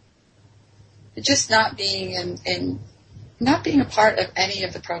 Just not being not being a part of any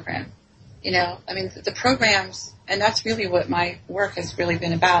of the program. The programs, and that's really what my work has really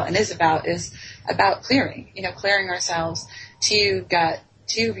been about and is about clearing, clearing ourselves to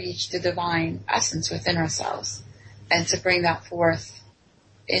reach the divine essence within ourselves, and to bring that forth,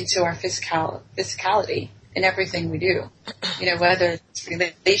 into our physicality in everything we do. Whether it's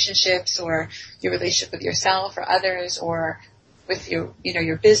relationships or your relationship with yourself or others, or with your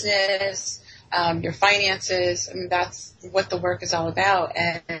business, your finances. I mean, that's what the work is all about.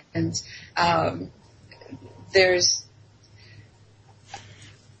 And there's...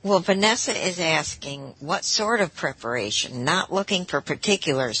 Well, Vanessa is asking what sort of preparation, not looking for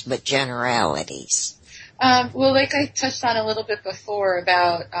particulars, but generalities. Well, like I touched on a little bit before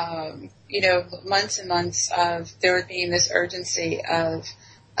about, months and months of there being this urgency of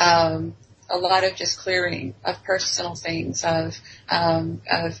a lot of just clearing of personal things, of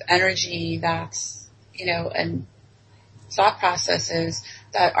energy that's, and thought processes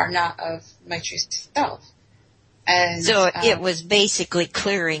that are not of my true self. And so it was basically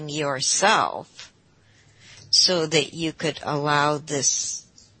clearing yourself so that you could allow this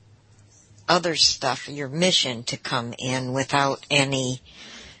other stuff, your mission, to come in without any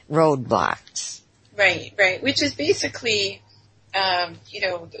roadblocks. Right. Which is basically,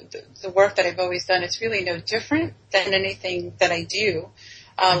 the work that I've always done. It's really no different than anything that I do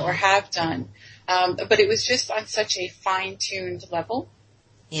or have done. But it was just on such a fine-tuned level.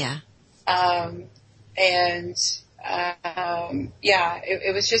 Yeah. It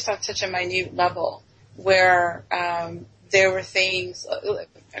was just on such a minute level where there were things.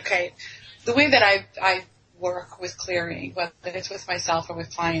 Okay, the way that I work with clearing, whether it's with myself or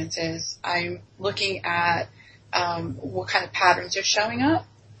with clients, is I'm looking at what kind of patterns are showing up,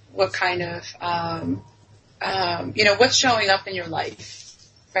 what kind of what's showing up in your life,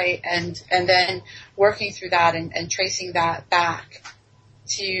 right? And then working through that and tracing that back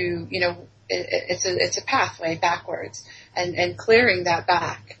to it's a pathway backwards, and clearing that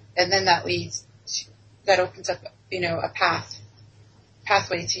back, and then that opens up a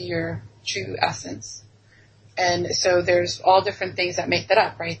pathway to your true essence. And so there's all different things that make that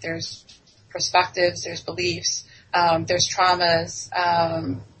up, right? There's perspectives, there's beliefs, there's traumas,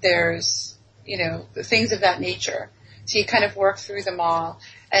 there's things of that nature. So you kind of work through them all,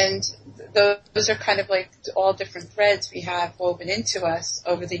 and those are kind of like all different threads we have woven into us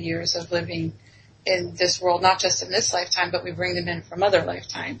over the years of living in this world, not just in this lifetime, but we bring them in from other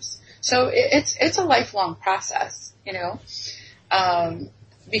lifetimes. So it's a lifelong process,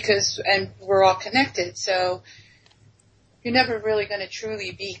 because we're all connected. So you're never really going to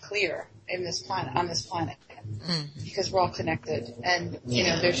truly be clear on this planet, because we're all connected. And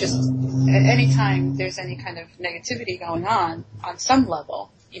there's just anytime there's any kind of negativity going on some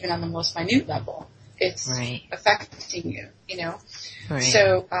level, even on the most minute level, it's affecting you. Right.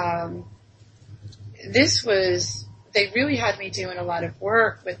 So they really had me doing a lot of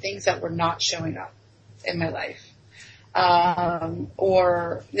work with things that were not showing up in my life.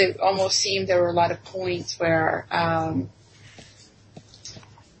 Or it almost seemed there were a lot of points where,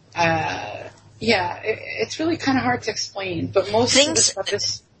 it's really kind of hard to explain, but most of the stuff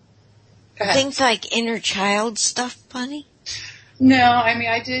is... Things like inner child stuff, Bunny? No, I mean,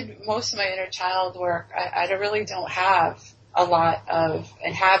 I did most of my inner child work. I really don't have a lot of,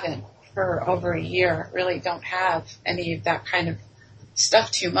 and haven't for over a year, really don't have any of that kind of stuff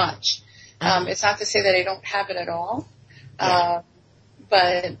too much. It's not to say that I don't have it at all. But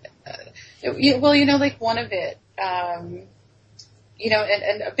like one of it, and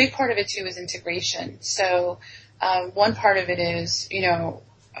a big part of it too is integration. So, one part of it is,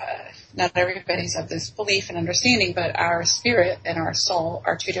 not everybody's of this belief and understanding, but our spirit and our soul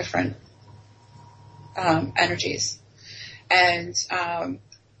are two different, energies. And,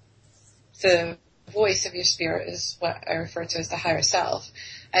 the voice of your spirit is what I refer to as the higher self.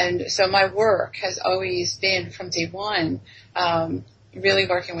 And so my work has always been from day one, really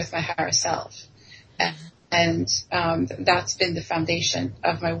working with my higher self. And that's been the foundation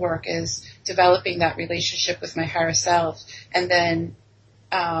of my work, is developing that relationship with my higher self. And then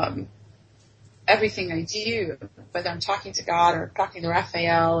everything I do, whether I'm talking to God or talking to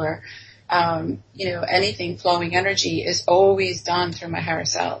Raphael or, anything flowing energy, is always done through my higher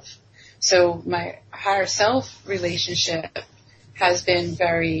self. So my higher self relationship has been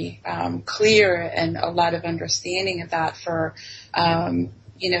very clear, and a lot of understanding of that for,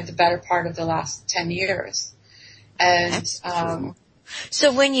 the better part of the last 10 years. And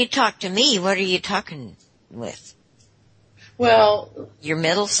so when you talk to me, what are you talking with? Well, your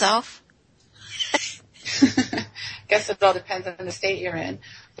middle self? Guess it all depends on the state you're in.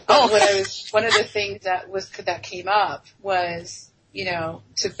 But one of the things that came up was,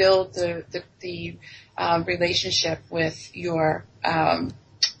 to build the relationship with your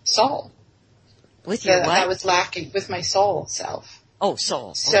soul. With your what? That was lacking with my soul self. Oh,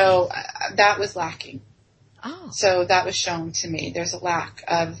 soul. So that was lacking. Oh. So that was shown to me. There's a lack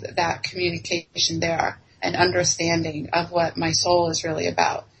of that communication there and understanding of what my soul is really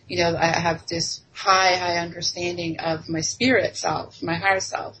about. You know, I have this high understanding of my spirit self, my higher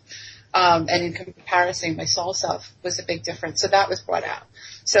self. And in comparison, my soul self was a big difference. So that was brought out.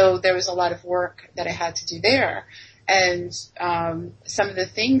 So there was a lot of work that I had to do there. And some of the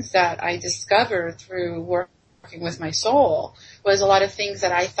things that I discovered through working with my soul was a lot of things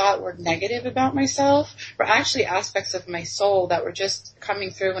that I thought were negative about myself were actually aspects of my soul that were just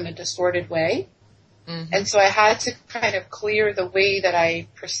coming through in a distorted way. Mm-hmm. And so I had to kind of clear the way that I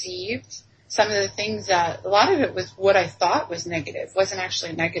perceived some of the things that, a lot of it was what I thought was negative, wasn't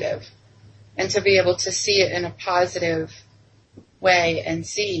actually negative. And to be able to see it in a positive way and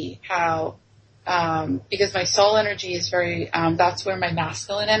see how, because my soul energy is very, that's where my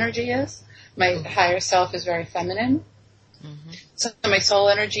masculine energy is. My higher self is very feminine. Mm-hmm. So my soul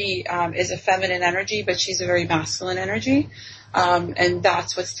energy is a feminine energy, but she's a very masculine energy. And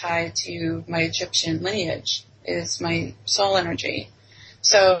that's what's tied to my Egyptian lineage, is my soul energy.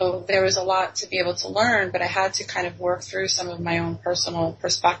 So there was a lot to be able to learn, but I had to kind of work through some of my own personal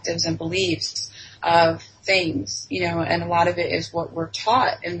perspectives and beliefs of things, you know, and a lot of it is what we're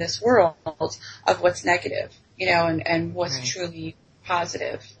taught in this world of what's negative, you know, and what's right. Truly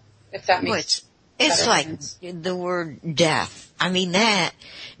positive, if that makes it's like sense. The word death. I mean, that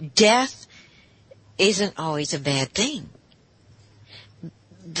death isn't always a bad thing.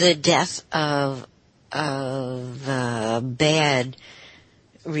 The death of a bad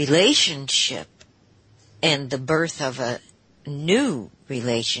relationship and the birth of a new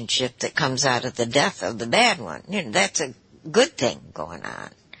relationship that comes out of the death of the bad one, you know, that's a good thing going on.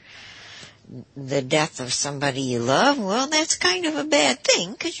 The death of somebody you love, well, that's kind of a bad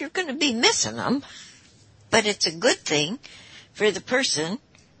thing because you're going to be missing them. But it's a good thing for the person,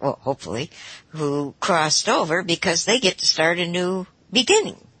 well, hopefully, who crossed over because they get to start a new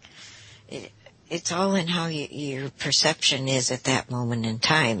beginning. It's all in how your perception is at that moment in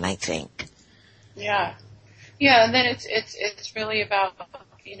time, I think. Yeah. Yeah, and then it's really about,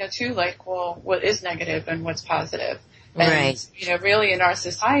 you know, too, like, well, what is negative and what's positive? And, right. You know, really in our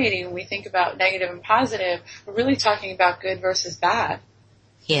society, when we think about negative and positive, we're really talking about good versus bad.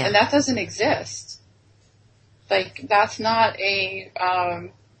 Yeah. And that doesn't exist. Like, that's not a,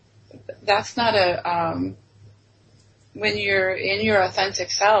 when you're in your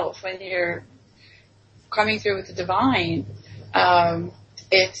authentic self, when you're coming through with the divine,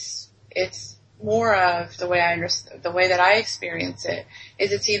 it's more of the way the way that I experience it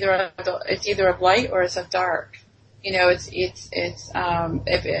is it's either of light or it's of dark. You know, if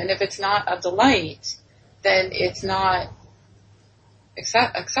it's not of the light, then it's not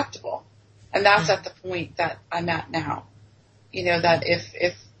acceptable. And that's at the point that I'm at now. You know, that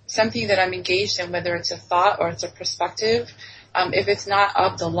if something that I'm engaged in, whether it's a thought or it's a perspective, if it's not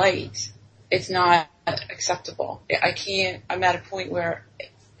of the light, it's not acceptable. I'm at a point where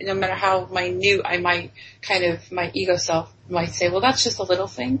no matter how minute I might my ego self might say, well, that's just a little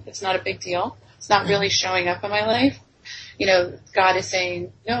thing. It's not a big deal. It's not really showing up in my life. You know, God is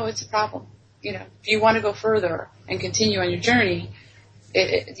saying, no, it's a problem. You know, if you want to go further and continue on your journey,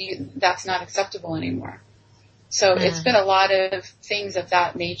 that's not acceptable anymore. So it's been a lot of things of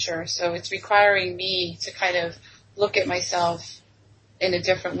that nature. So it's requiring me to kind of look at myself in a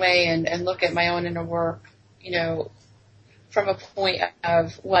different way and look at my own inner work, you know, from a point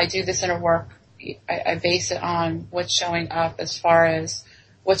of, well, I do this inner work. I base it on what's showing up as far as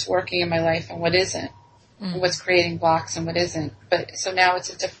what's working in my life and what isn't, what's creating blocks and what isn't. But so now it's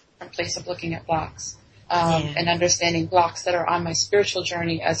a different place of looking at blocks. And understanding blocks that are on my spiritual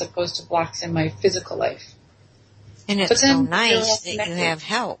journey as opposed to blocks in my physical life. And it's so nice that you have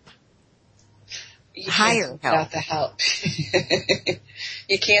help. Higher help. Without the help.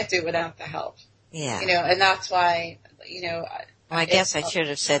 You can't do it without the help. Yeah. You know, and that's why, you know. Well, I guess I should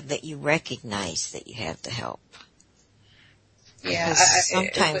have said that you recognize that you have the help. Yeah. Because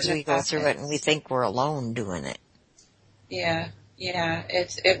sometimes we go through it and we think we're alone doing it. Yeah. Yeah,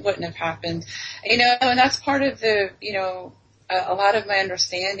 it wouldn't have happened. You know, and that's part of the, you know, a lot of my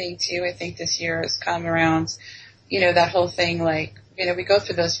understanding too, I think this year has come around, you know, that whole thing, like, you know, we go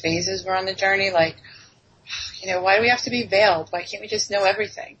through those phases, we're on the journey, like, you know, why do we have to be veiled? Why can't we just know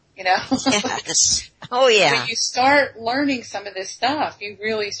everything, you know? Yes. Oh, yeah. When you start learning some of this stuff, you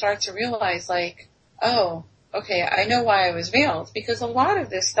really start to realize, like, oh, okay, I know why I was veiled, because a lot of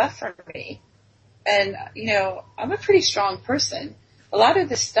this stuff for me, and, you know, I'm a pretty strong person. A lot of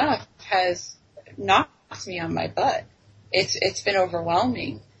this stuff has knocked me on my butt. It's been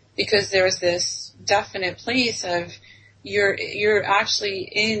overwhelming because there's this definite place of you're actually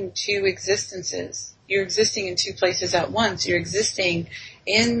in two existences. you're existing in two places at once. You're existing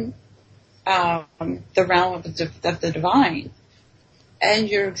in the realm of the divine, and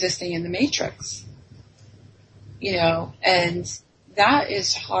you're existing in the matrix. And that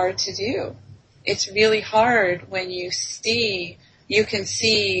is hard to do. It's really hard when you can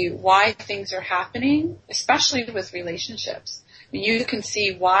see why things are happening, especially with relationships. You can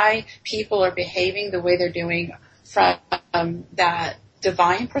see why people are behaving the way they're doing from that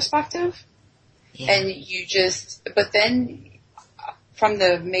divine perspective. Yeah. And but then from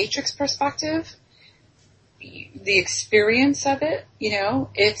the matrix perspective, the experience of it,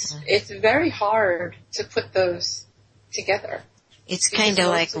 it's very hard to put those together. It's kind of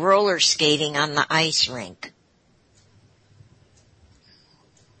like roller skating on the ice rink.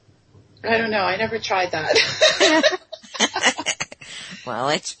 I don't know. I never tried that. Well,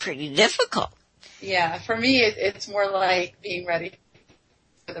 it's pretty difficult. Yeah, for me, it's more like being ready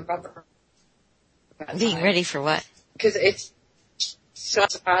for the rubber. Being ready for what? Because it's so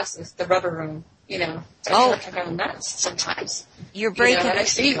process, the rubber room, I feel like I'm going nuts sometimes. You're breaking. And I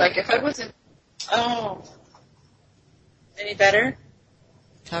see, like, if I wasn't, any better?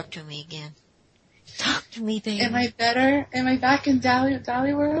 Talk to me again. Talk to me, baby. Am I better? Am I back in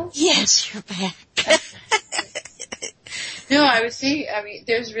Dollyworld? Yes, you're back. No, I would see,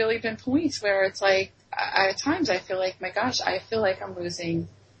 there's really been points where it's like, at times I feel like, my gosh, I feel like I'm losing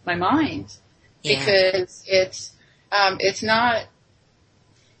my mind. Yeah. Because it's not,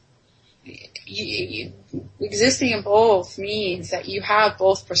 existing in both means that you have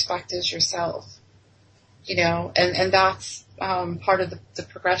both perspectives yourself, and that's, part of the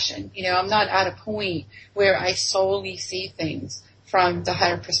progression. I'm not at a point where I solely see things from the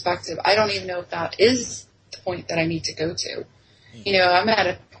higher perspective. I don't even know if that is the point that I need to go to. I'm at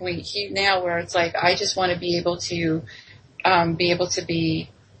a point now where it's like, I just want to be able to be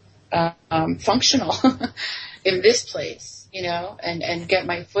functional in this place, and get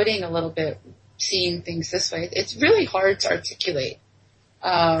my footing a little bit, seeing things this way. It's really hard to articulate.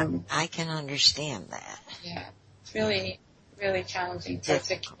 I can understand that. Yeah. It's really, really challenging to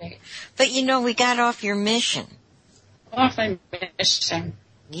articulate. But we got off your mission. Off my mission.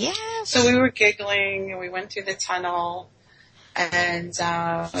 Yes. So we were giggling and we went through the tunnel and,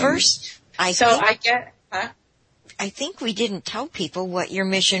 first, I think we didn't tell people what your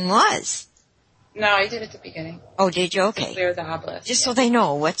mission was. No, I did at the beginning. Oh, did you? Okay. To clear the obelisk. Just so they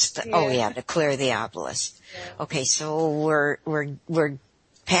know to clear the obelisk. Yeah. Okay, so we're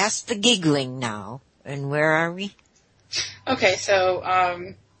past the giggling now. And where are we? Okay, so,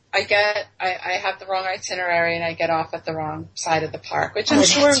 I have the wrong itinerary and I get off at the wrong side of the park, which I'm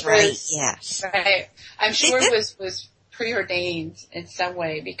sure was, right. Yes. Right. I'm sure was preordained in some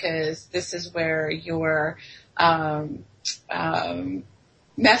way because this is where your,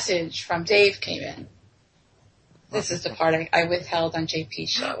 message from Dave came in. This is the part I withheld on JP's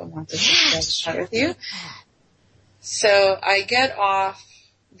show. I wanted to share with you. So I get off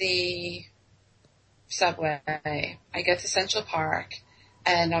the subway. I get to Central Park,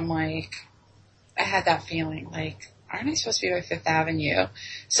 and I'm like, I had that feeling, like, aren't I supposed to be by Fifth Avenue?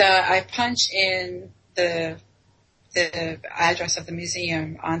 So I punch in the address of the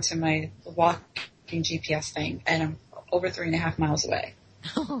museum onto my walking GPS thing, and I'm over 3.5 miles away.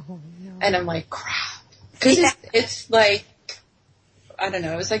 Oh, no. And I'm like, crap. Because it's like, I don't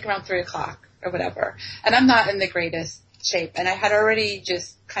know, it was like around 3 o'clock or whatever. And I'm not in the greatest shape. And I had already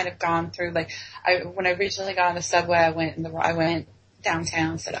just kind of gone through, like, when I originally got on the subway, I went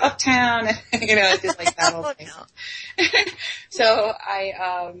downtown instead of uptown. I did like that whole thing. No. So I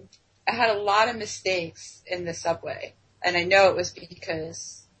had a lot of mistakes in the subway. And I know it was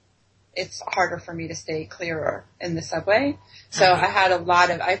because it's harder for me to stay clearer in the subway. So I had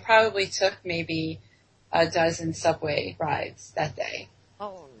I probably took maybe a dozen subway rides that day.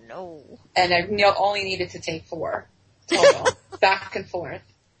 Oh, no. And I only needed to take 4 total, back and forth.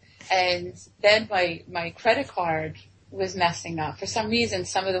 And then my credit card was messing up. For some reason,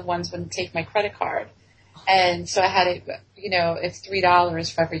 some of the ones wouldn't take my credit card. And so I had it, it's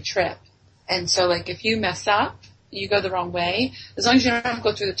 $3 for every trip. And so, like, if you mess up, you go the wrong way, as long as you don't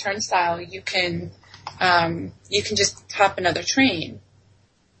go through the turnstile, you can just hop another train.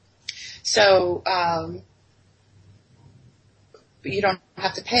 So, you don't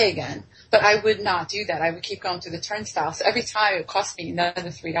have to pay again. But I would not do that. I would keep going through the turnstile. So every time it would cost me another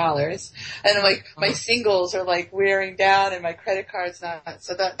 $3. And I'm like, my singles are like wearing down and my credit card's not.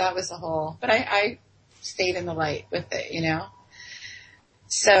 So that was the whole, but I stayed in the light with it,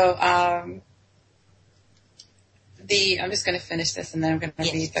 So, I'm just going to finish this, and then I'm going to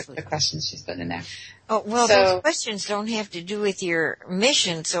read the questions she's put in there. Oh, well, those questions don't have to do with your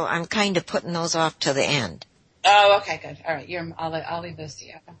mission, so I'm kind of putting those off to the end. Oh, okay, good. All right, I'll leave those to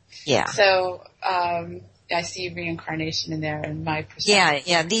you. Yeah. So, I see reincarnation in there, and my perspective.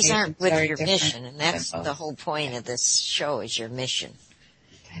 Yeah, these aren't with your mission, and that's symbols. the whole point of this show is your mission.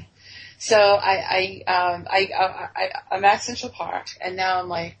 Okay. So I'm at Central Park, and now I'm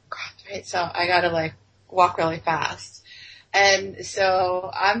like, God, right? So I gotta like walk really fast. And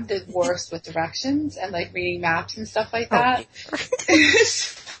so I'm the worst with directions and like reading maps and stuff like that.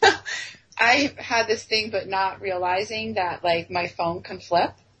 So I had this thing, but not realizing that like my phone can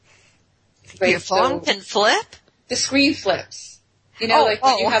flip. Right? Your phone can flip? The screen flips. You know, like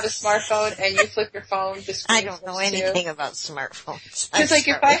when you have a smartphone and you flip your phone, the screen I don't know anything about smartphones. Because like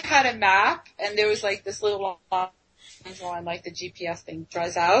if I had a map and there was like this little line on like the GPS thing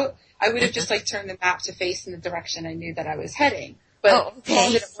draws out, I would have just like turned the map to face in the direction I knew that I was heading. But the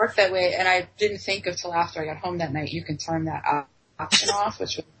phone didn't work that way, and I didn't think of till after I got home that night you can turn that option off,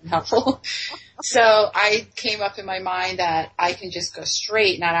 which would be helpful. So I came up in my mind that I can just go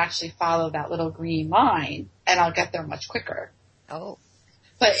straight, not actually follow that little green line, and I'll get there much quicker. Oh.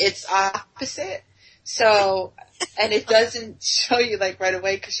 But it's opposite. So, and it doesn't show you like right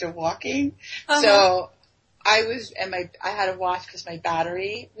away because you're walking. Uh-huh. So I had to watch because my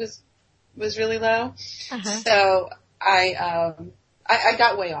battery was really low. Uh-huh. So I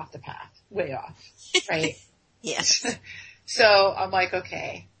got way off the path, way off, right? Yes. So I'm like,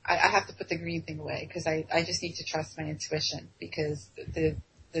 okay, I have to put the green thing away because I just need to trust my intuition because the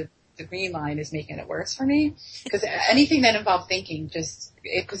green line is making it worse for me. Because anything that involved thinking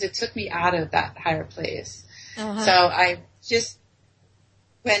because it took me out of that higher place. Uh-huh. So I just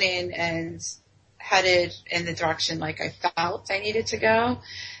went in and headed in the direction like I felt I needed to go.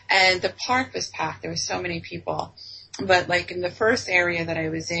 And the park was packed. There were so many people. But like in the first area that I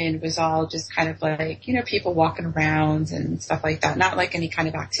was in was all just kind of like, you know, people walking around and stuff like that. Not like any kind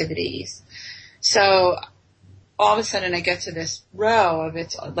of activities. So all of a sudden I get to this row of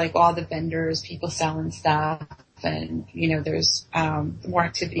it's like all the vendors, people selling stuff, and, you know, there's more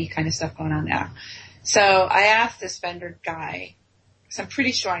activity kind of stuff going on now. So I asked this vendor guy, because I'm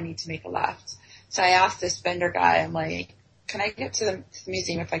pretty sure I need to make a left. So I asked this vendor guy, I'm like, can I get to the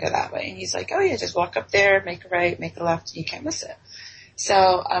museum if I go that way? And he's like, oh yeah, just walk up there, make a right, make a left, you can't miss it.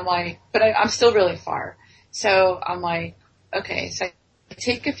 So I'm like, but I'm still really far. So I'm like, okay, so I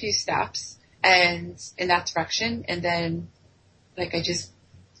take a few steps and in that direction, and then like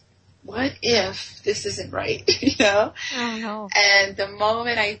what if this isn't right, you know? Oh no. And the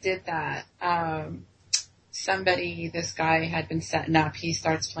moment I did that, this guy had been setting up, he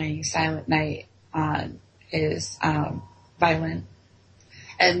starts playing Silent Night on his violin.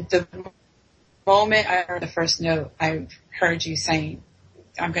 And the moment I heard the first note, I heard you saying,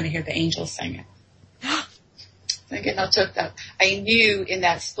 I'm going to hear the angels sing it. Again, I took that. I knew in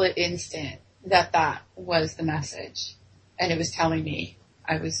that split instant that was the message. And it was telling me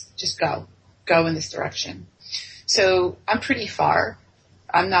I was just go in this direction. So I'm pretty far.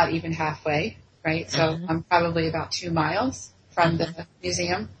 I'm not even halfway, right? So I'm probably about 2 miles from the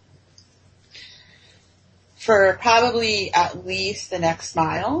museum. For probably at least the next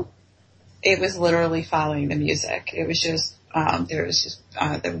mile, it was literally following the music. It was just,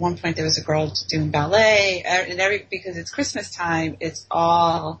 at one point there was a girl doing ballet, and because it's Christmas time, it's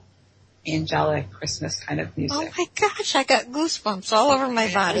all angelic Christmas kind of music. Oh my gosh, I got goosebumps all over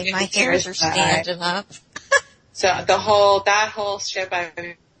my body. My hairs are standing up. So that whole strip,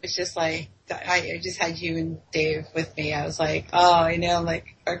 I was just like, I just had you and Dave with me. I was like, oh, I know, like,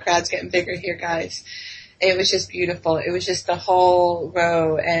 our crowd's getting bigger here, guys. It was just beautiful. It was just the whole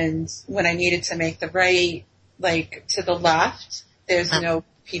row. And when I needed to make the right, like to the left, there's no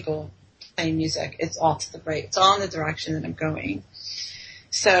people playing music. It's all to the right. It's all in the direction that I'm going.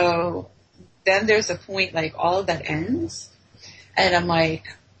 So then there's a point like all of that ends. And I'm like,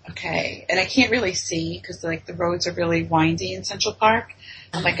 okay. And I can't really see because like the roads are really windy in Central Park.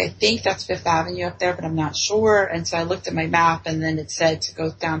 I'm like, I think that's Fifth Avenue up there, but I'm not sure. And so I looked at my map and then it said to go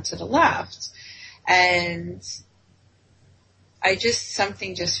down to the left. And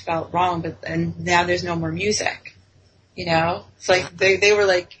something just felt wrong, and now there's no more music, you know? It's like, they were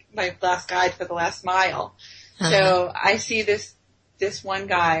like my last guide for the last mile. So I see this one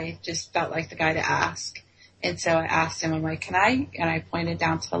guy just felt like the guy to ask. And so I asked him, I'm like, and I pointed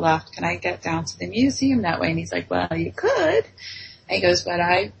down to the left, can I get down to the museum that way? And he's like, well, you could. And he goes, but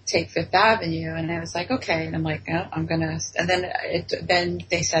I take Fifth Avenue. And I was like, okay. And I'm like, oh, I'm going to, and then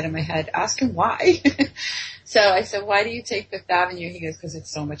they said in my head, ask him why. So I said, why do you take Fifth Avenue? He goes, because it's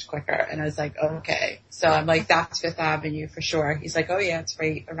so much quicker. And I was like, okay. So I'm like, that's Fifth Avenue for sure. He's like, oh yeah, it's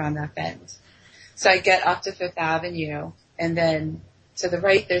right around that bend. So I get up to Fifth Avenue, and then to the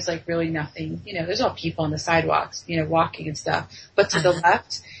right, there's like really nothing. You know, there's all people on the sidewalks, you know, walking and stuff. But to the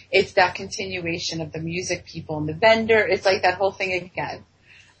left, it's that continuation of the music people and the vendor. It's like that whole thing again.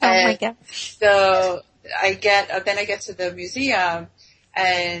 Oh my God. So I get to the museum,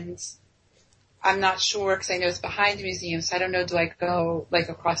 and I'm not sure because I know it's behind the museum. So I don't know, do I go like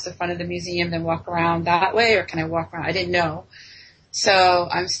across the front of the museum, then walk around that way, or can I walk around? I didn't know. So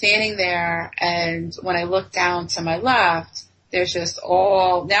I'm standing there, and when I look down to my left, there's just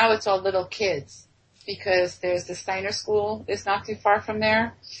now it's all little kids, because there's the Steiner School is not too far from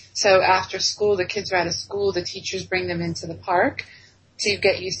there. So after school, the kids are out of school, the teachers bring them into the park to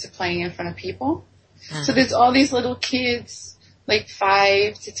get used to playing in front of people. Uh-huh. So there's all these little kids, like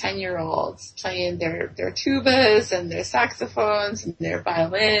 5 to 10-year-olds, playing their tubas and their saxophones and their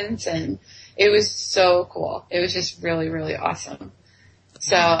violins, and it was so cool. It was just really, really awesome.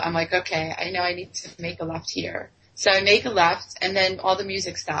 So I'm like, okay, I know I need to make a left here. So I make a left, and then all the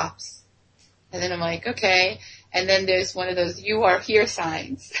music stops. And then I'm like, okay. And then there's one of those "You Are Here"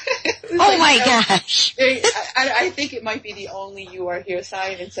 signs. Oh like, my gosh. I think it might be the only "You Are Here"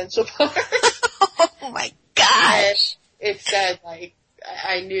 sign in Central Park. Oh my gosh. And it said, like,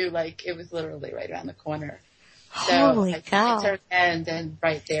 I knew, like, it was literally right around the corner. So holy cow. Turned, and then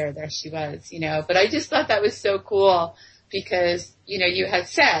right there she was, you know. But I just thought that was so cool because, you know, you had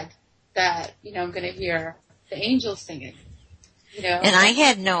said that, you know, I'm going to hear the angels singing, you know. And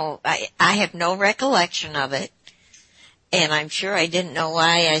I have no recollection of it. And I'm sure I didn't know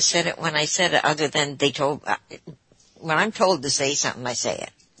why I said it when I said it, other than when I'm told to say something, I say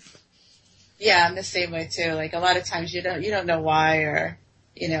it. Yeah, I'm the same way too. Like a lot of times you don't know why, or,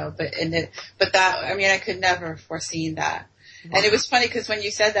 you know, but that, I mean, I could never have foreseen that. Wow. And it was funny because when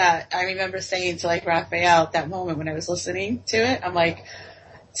you said that, I remember saying to like Raphael at that moment when I was listening to it, I'm like,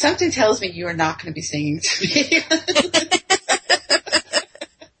 something tells me you are not going to be singing to me.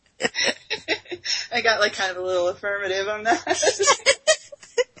 I got like kind of a little affirmative on that.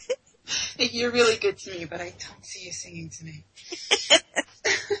 Like, you're really good to me, but I don't see you singing to me.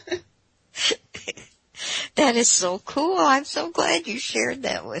 That is so cool. I'm so glad you shared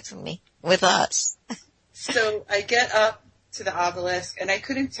that with us. So I get up to the obelisk, and I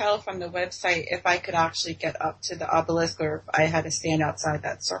couldn't tell from the website if I could actually get up to the obelisk or if I had to stand outside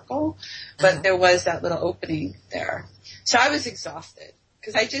that circle, but there was that little opening there. So I was exhausted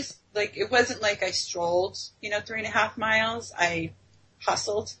because I just, like, it wasn't like I strolled, you know, 3.5 miles. I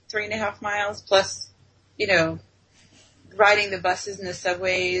hustled 3.5 miles plus, you know, riding the buses and the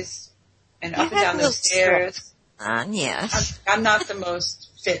subways and up and down those stairs. Yes. I'm not the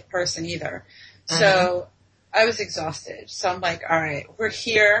most fit person either. So I was exhausted. So I'm like, all right, we're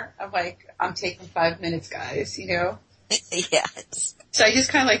here. I'm like, I'm taking 5 minutes, guys, you know? Yes. So I just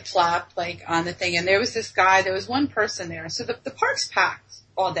kind of like plopped like on the thing. And there was one person there. So the park's packed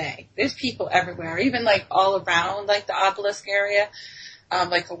all day. There's people everywhere, even like all around like the obelisk area,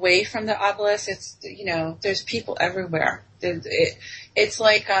 like away from the obelisk. It's, you know, there's people everywhere. It's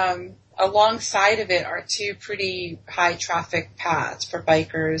like, alongside of it are 2 pretty high traffic paths for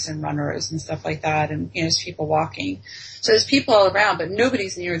bikers and runners and stuff like that. And, you know, there's people walking. So there's people all around, but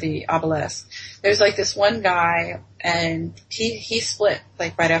nobody's near the obelisk. There's like this one guy, and he split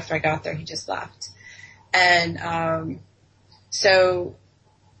like right after I got there. He just left. And, so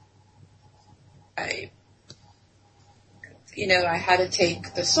I had to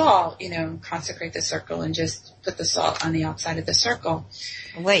take the salt, you know, consecrate the circle and just put the salt on the outside of the circle.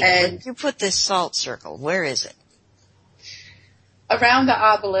 Wait, when you put this salt circle, where is it? Around the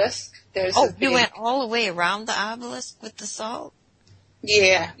obelisk. You went all the way around the obelisk with the salt?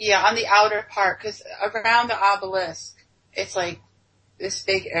 Yeah, on the outer part, because around the obelisk, it's like this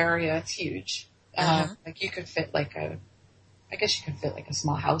big area. It's huge. Like you could fit I guess you can fit like a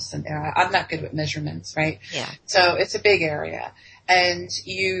small house in there. I'm not good with measurements, right? Yeah. So it's a big area, and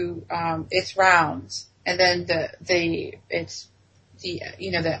it's round, and then the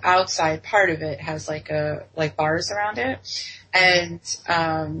outside part of it has like bars around it, and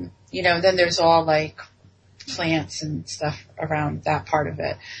then there's all like plants and stuff around that part of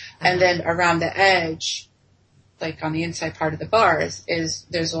it, and then around the edge, like on the inside part of the bars,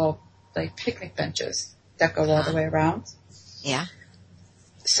 there's all like picnic benches that go all the way around. Yeah.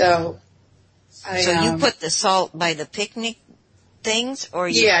 So you put the salt by the picnic things, or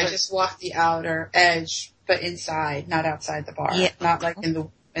I just walked the outer edge, but inside, not outside the bar. Yeah. Not like in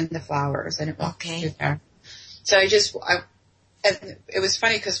the flowers. I didn't walk through Okay. there. So and it was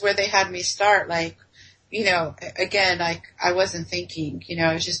funny because where they had me start, like, you know, again, like I wasn't thinking, you know,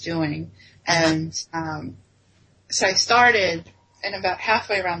 I was just doing. And, so I started and about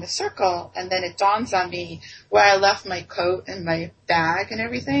halfway around the circle, and then it dawns on me where I left my coat and my bag and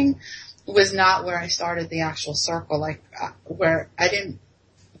everything was not where I started the actual circle, like where I didn't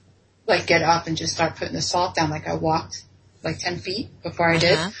like get up and just start putting the salt down. Like I walked like 10 feet before I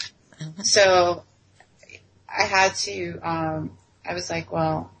did. So I had to, I was like,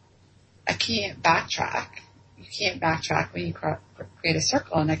 well, I can't backtrack. You can't backtrack when you create a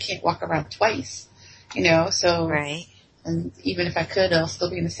circle, and I can't walk around twice, you know, so. Right. And even if I could, I'll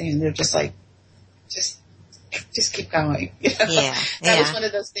still be in the same. They're just like, just keep going. You know? Yeah. That was one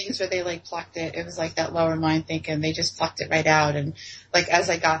of those things where they like plucked it. It was like that lower mind thinking. They just plucked it right out. And like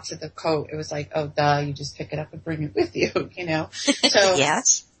as I got to the coat, it was like, oh, duh, you just pick it up and bring it with you, you know? So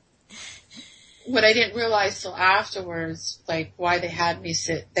Yes. what I didn't realize till afterwards, like why they had me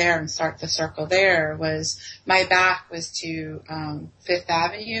sit there and start the circle there, was my back was to Fifth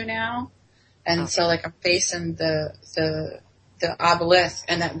Avenue now. And so like I'm facing the obelisk,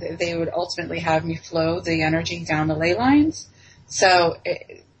 and that they would ultimately have me flow the energy down the ley lines. So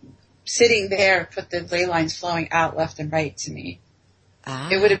sitting there put the ley lines flowing out left and right to me.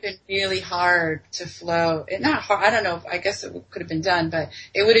 It would have been really hard to flow. Not hard, I don't know, I guess it could have been done, but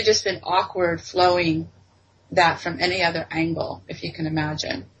it would have just been awkward flowing that from any other angle, if you can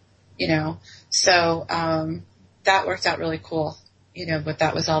imagine, you know. So that worked out really cool, you know, but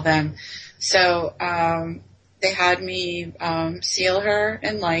that was all them. So they had me seal her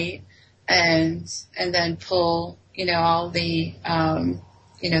in light and then pull, you know, all the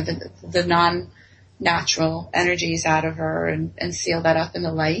you know, the non-natural energies out of her and seal that up in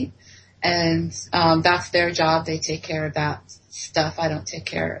the light. And that's their job. They take care of that stuff. I don't take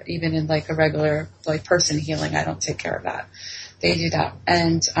care, even in like a regular like person healing, I don't take care of that. They do that.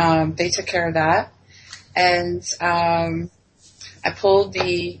 And they took care of that. And I pulled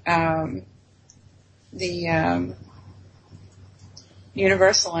the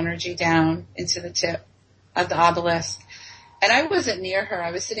universal energy down into the tip of the obelisk. And I wasn't near her.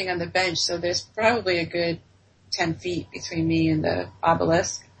 I was sitting on the bench, so there's probably a good 10 feet between me and the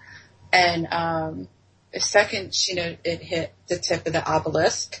obelisk. And the second, you know, it hit the tip of the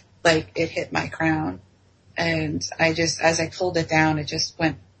obelisk, like it hit my crown. And I just, as I pulled it down, it just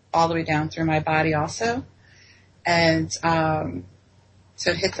went all the way down through my body also. And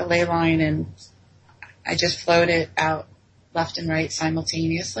so it hit the ley line, and I just floated out left and right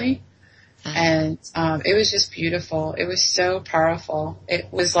simultaneously. And it was just beautiful. It was so powerful.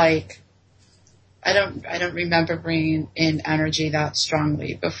 It was like, I don't remember bringing in energy that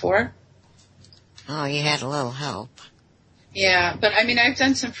strongly before. Oh, you had a little help. Yeah, but I mean, I've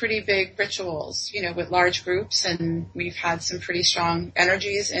done some pretty big rituals, you know, with large groups, and we've had some pretty strong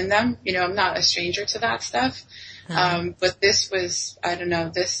energies in them. You know, I'm not a stranger to that stuff. But this was, I don't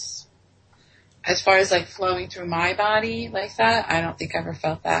know, this, as far as like flowing through my body like that, I don't think I ever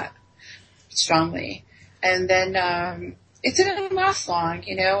felt that strongly. And then, it didn't last long,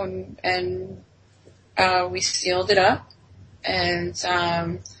 you know, and we sealed it up. And,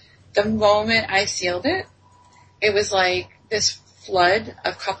 the moment I sealed it, it was like this flood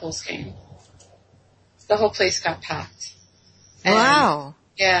of couples came. The whole place got packed. And, Wow.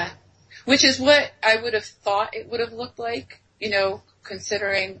 yeah. Which is what I would have thought it would have looked like, you know,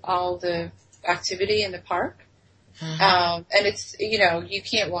 considering all the activity in the park. And it's, you know, you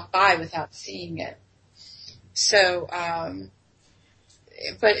can't walk by without seeing it. So,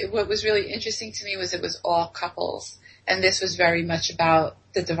 but what was really interesting to me was it was all couples. And this was very much about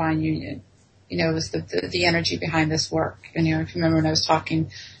the divine union. You know, it was the energy behind this work. And, you know, if you remember when I was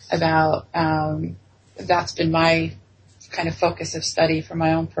talking about, that's been my kind of focus of study for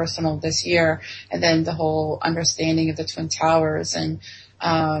my own personal this year. And then the whole understanding of the Twin Towers and,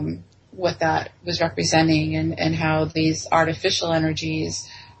 what that was representing and how these artificial energies,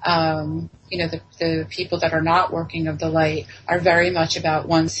 you know, the people that are not working of the light are very much about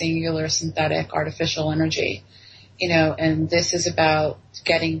one singular synthetic artificial energy. You know, and this is about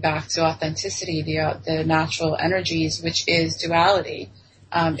getting back to authenticity, the natural energies, which is duality.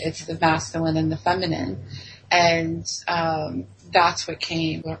 It's the masculine and the feminine. And that's what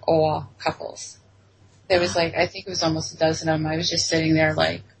came. We're all couples. There was like, I think it was almost a dozen of them. I was just sitting there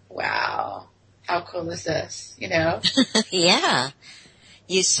like, wow, how cool is this? You know? Yeah.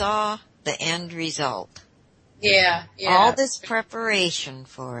 You saw the end result. Yeah. All this preparation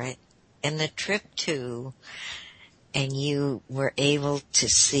for it and the trip to, and you were able to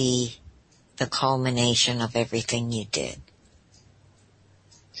see the culmination of everything you did.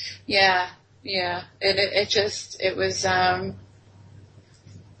 Yeah. It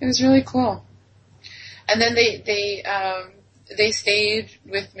was really cool. And then they stayed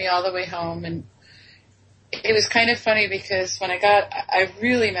with me all the way home, and it was kind of funny because when I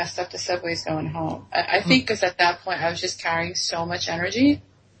really messed up the subways going home. I think because at that point I was just carrying so much energy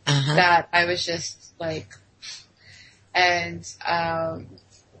that I was just like, and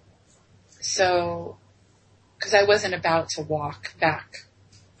so because I wasn't about to walk back.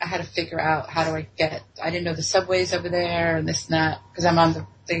 I had to figure out I didn't know the subways over there and this and that, because I'm on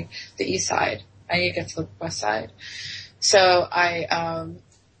the east side. I need to get to the west side. So I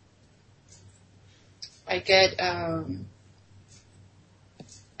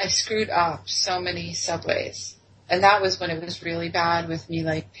screwed up so many subways. And that was when it was really bad with me,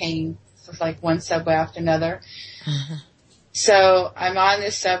 like, paying for, like, one subway after another. So I'm on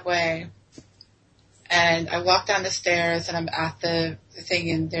this subway, and I walk down the stairs, and I'm at the thing,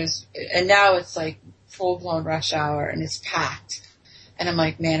 and now it's like full-blown rush hour, and it's packed. And I'm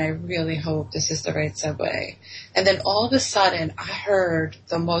like, man, I really hope this is the right subway. And then all of a sudden, I heard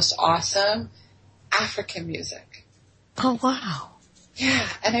the most awesome African music. Oh, wow. Yeah,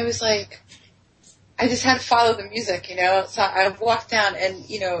 and I was like, I just had to follow the music, you know. So I walked down, and,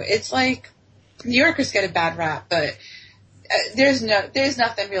 you know, it's like, New Yorkers get a bad rap, but there's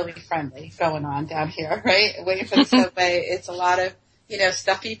nothing really friendly going on down here, right? Waiting for the subway. It's a lot of, you know,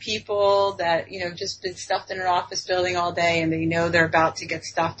 stuffy people that, you know, just been stuffed in an office building all day, and they know they're about to get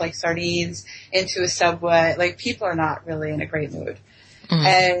stuffed like sardines into a subway. Like, people are not really in a great mood.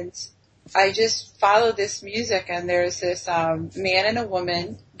 And I just followed this music, and there's this man and a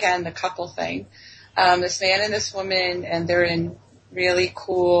woman, again, the couple thing. This man and this woman, and they're in really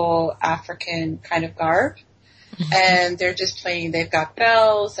cool African kind of garb. And they're just playing, they've got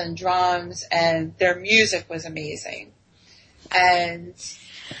bells and drums, and their music was amazing. And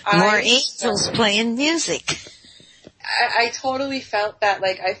more angels playing music. I totally felt that,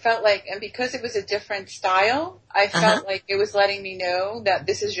 like, and because it was a different style, I felt like it was letting me know that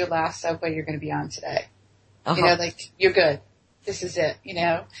this is your last subway you're going to be on today. You know, like, you're good. This is it, you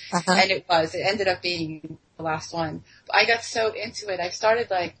know? And it ended up being the last one. But I got so into it. I started,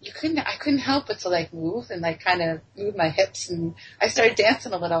 like, I couldn't help but to, like, move and, like, kind of move my hips, and I started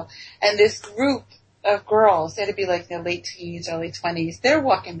dancing a little. And this group of girls, they had to be like their late teens, early 20s, they're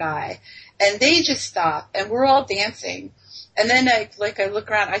walking by, and they just stop, and we're all dancing. And then I look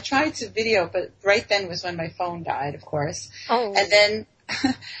around, I tried to video, but right then was when my phone died, of course. And then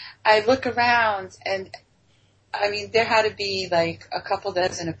I look around, and I mean, there had to be like a couple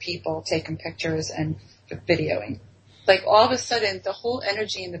dozen of people taking pictures and videoing. Like, all of a sudden, the whole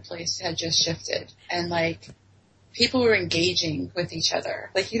energy in the place had just shifted, and like, people were engaging with each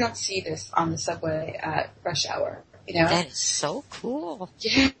other. Like, you don't see this on the subway at rush hour, you know? That is so cool.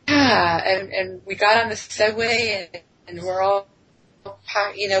 Yeah. And we got on the subway, and we're all,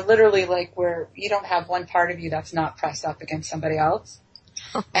 you know, literally, like, you don't have one part of you that's not pressed up against somebody else.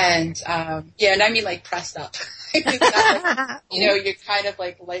 And, and I mean, like, pressed up. It's not like, you know, you're kind of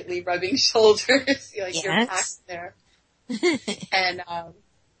like lightly rubbing shoulders. Like, you're packed there. And,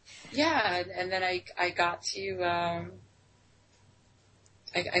 and then I got to,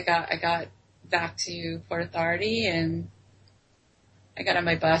 I got back to Port Authority, and I got on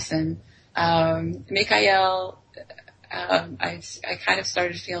my bus, and, Mikhail, I kind of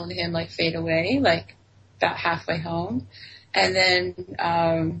started feeling him, like, fade away, like, about halfway home. And then,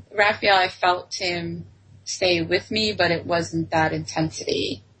 Raphael, I felt him stay with me, but it wasn't that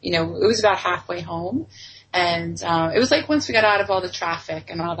intensity. You know, it was about halfway home. And it was like once we got out of all the traffic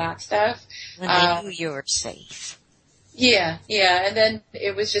and all that stuff. When they knew you were safe. Yeah. And then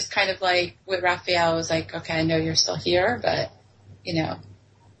it was just kind of like, with Raphael, it was like, okay, I know you're still here, but, you know.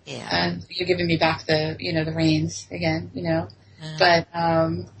 Yeah. And you're giving me back the, you know, the reins again, you know. But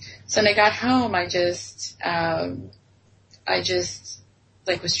so when I got home, I just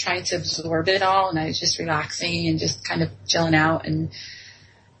like was trying to absorb it all, and I was just relaxing and just kind of chilling out, and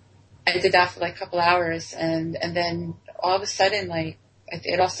I did that for like a couple hours, and then all of a sudden, like,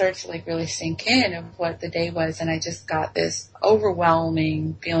 it all started to like really sink in of what the day was, and I just got this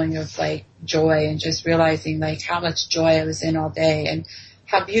overwhelming feeling of like joy, and just realizing like how much joy I was in all day, and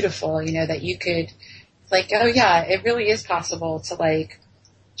how beautiful, you know, that you could, like, oh yeah, it really is possible to like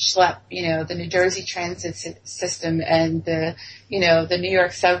schlep, you know, the New Jersey transit system and the, you know, the New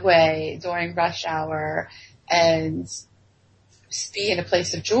York subway during rush hour, and be in a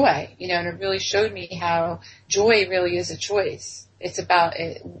place of joy, you know, and it really showed me how joy really is a choice. It's about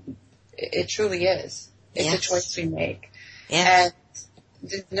it. It truly is. It's a choice we make. Yes. And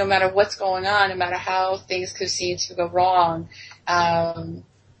no matter what's going on, no matter how things could seem to go wrong,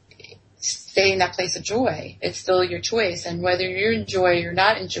 stay in that place of joy. It's still your choice. And whether you're in joy or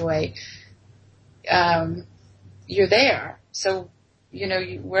not in joy, you're there. So,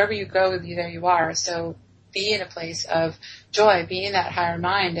 wherever you go, there you are. So be in a place of joy, be in that higher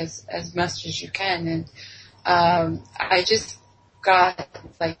mind as much as you can. And, I just got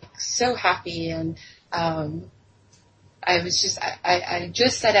so happy. And, I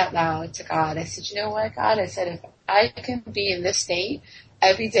just said out loud to God, I said, you know what, God? I said, if I can be in this state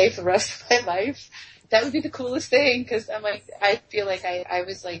every day for the rest of my life, that would be the coolest thing. Cause I feel like I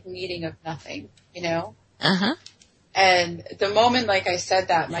was needing of nothing, Uh-huh. And the moment, I said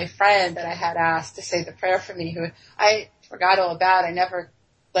that, my friend that I had asked to say the prayer for me, who I forgot all about, I never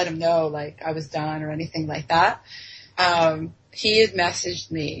let him know, I was done or anything like that. He had messaged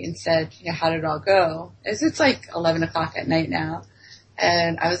me and said, how did it all go? It's 11 o'clock at night now.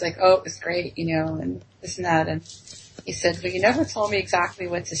 And I was like, oh, it was great, and this and that. And he said, well, you never told me exactly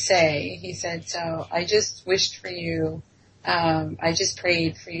what to say. He said, so I just wished for you, I just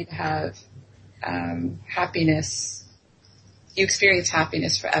prayed for you to have, happiness. You experience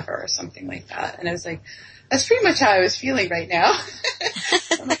happiness forever or something like that. And I was like, that's pretty much how I was feeling right now.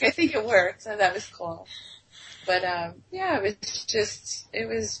 I'm I think it worked. So that was cool. But, it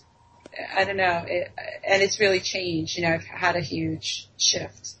was, I don't know. And it's really changed. I've had a huge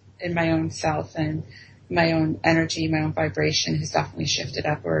shift in my own self, and my own energy, my own vibration has definitely shifted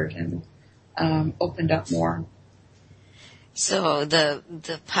upward and, opened up more. So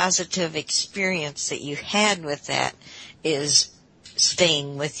the positive experience that you had with that is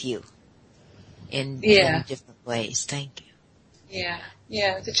staying with you in different ways. Thank you. Yeah.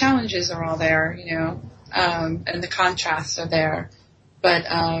 Yeah. The challenges are all there, and the contrasts are there, but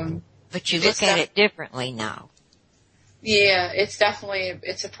you look at it differently now. Yeah, it's definitely,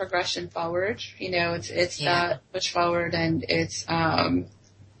 it's a progression forward, it's that push forward, and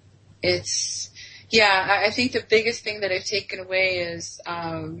I think the biggest thing that I've taken away is,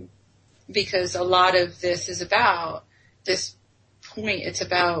 because a lot of this is about this point, it's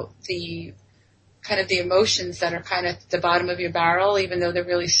about the kind of the emotions that are kind of at the bottom of your barrel, even though they're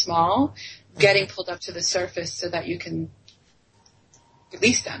really small, getting pulled up to the surface so that you can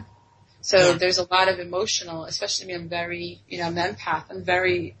release them. So there's a lot of emotional, especially me, I'm very, I'm an empath, I'm a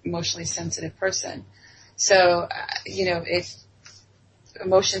very emotionally sensitive person. So, if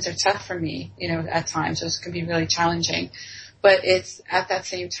emotions are tough for me, at times, those can be really challenging. But it's, at that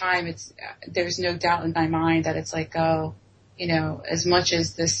same time, there's no doubt in my mind that it's as much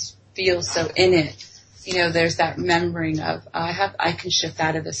as this feels so in it, there's that remembering of, I can shift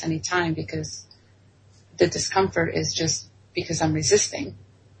out of this anytime, because the discomfort is just because I'm resisting.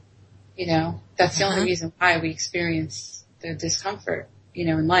 That's the only reason why we experience the discomfort,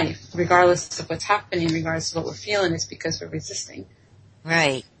 in life, regardless of what's happening, regardless of what we're feeling, it's because we're resisting.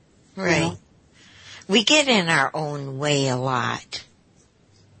 Right. We get in our own way a lot.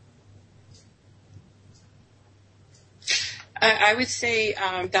 I would say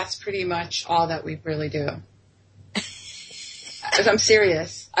that's pretty much all that we really do. I'm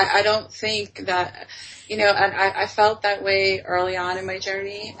serious. I don't think that, and I felt that way early on in my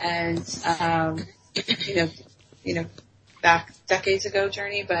journey, and back decades ago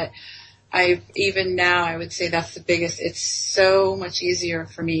journey, but even now I would say that's the biggest. It's so much easier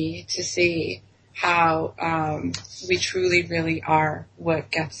for me to see how we truly really are what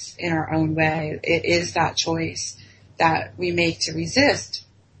gets in our own way. It is that choice that we make to resist,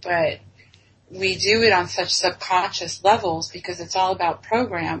 but we do it on such subconscious levels because it's all about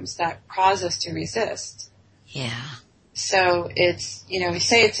programs that cause us to resist. Yeah. So it's, we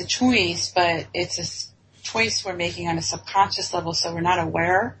say it's a choice, but it's a choice we're making on a subconscious level, so we're not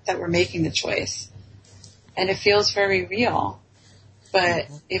aware that we're making the choice. And it feels very real. But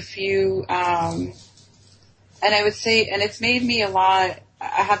if you, and I would say, and it's made me I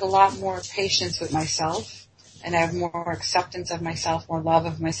have a lot more patience with myself, and I have more acceptance of myself, more love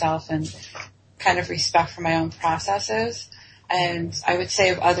of myself, and kind of respect for my own processes. And I would say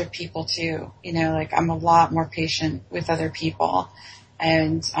of other people too, I'm a lot more patient with other people,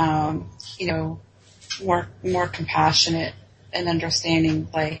 and, more compassionate and understanding,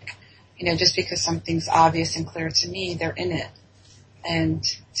 just because something's obvious and clear to me, they're in it. And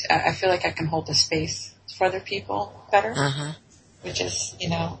I feel like I can hold the space for other people better, which is,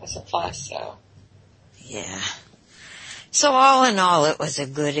 is a plus, so. Yeah. So all in all, it was a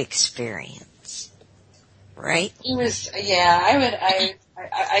good experience, right? It was, I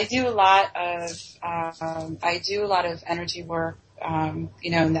do a lot of energy work, in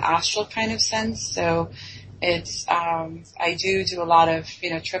the astral kind of sense. So it's, I do a lot of,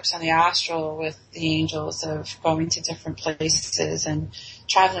 trips on the astral with the angels of going to different places and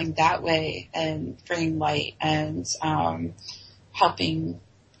traveling that way and bringing light and, helping,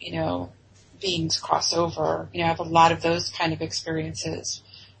 beings cross over. I have a lot of those kind of experiences.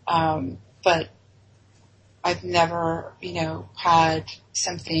 But I've never, had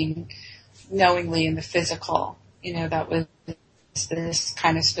something knowingly in the physical, that was this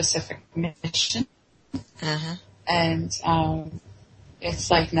kind of specific mission. Uh-huh. And,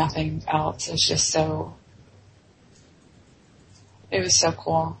 it's like nothing else. It's just it was so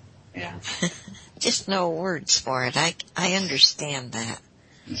cool. Yeah. Just no words for it. I understand that.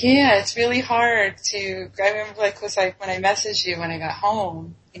 Yeah, it's really hard I remember when I messaged you when I got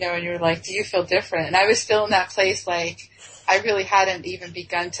home, and you were like, do you feel different? And I was still in that place, I really hadn't even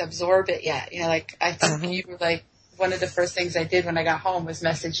begun to absorb it yet. I think you were one of the first things I did when I got home was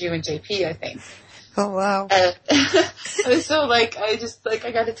message you and JP, I think. Oh, wow. And I was so I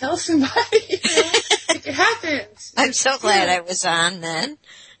got to tell somebody, it happened. I'm so glad I was on then.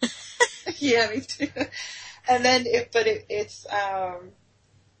 Yeah, me too. And then it's, I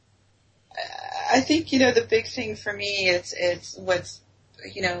think, the big thing for me, it's what's,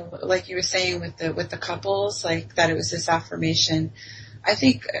 like you were saying with the couples, that it was this affirmation. I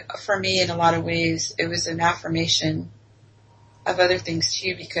think for me, in a lot of ways, it was an affirmation of other things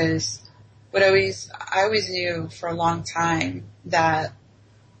too, because I always knew for a long time that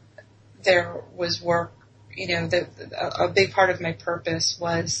there was work, that a big part of my purpose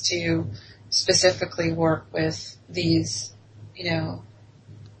was to specifically work with these,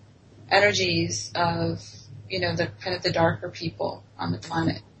 energies of, the kind of the darker people on the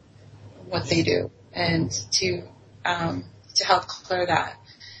planet, what they do, and to help clear that.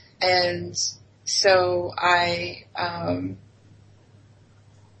 And so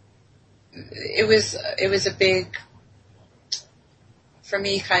it was a big, for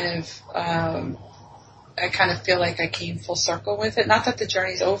me, kind of, I kind of feel like I came full circle with it. Not that the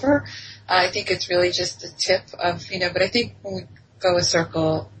journey's over. I think it's really just the tip of, but I think when we go a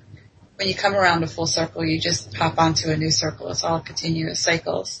circle, when you come around a full circle, you just hop onto a new circle. It's all continuous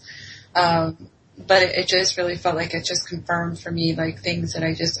cycles. But it just really felt like it just confirmed for me, things that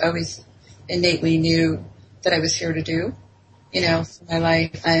I just always innately knew that I was here to do, for my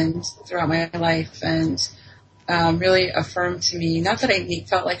life and throughout my life, and really affirmed to me, not that I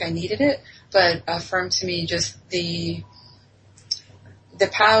felt like I needed it, but affirmed to me just the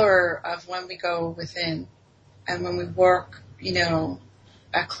power of when we go within and when we work,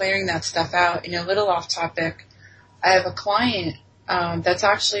 at clearing that stuff out. A little off topic, I have a client that's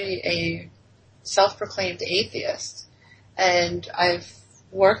actually a self-proclaimed atheist, and I've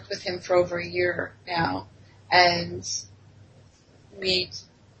worked with him for over a year now, and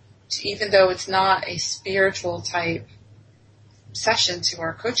even though it's not a spiritual type session to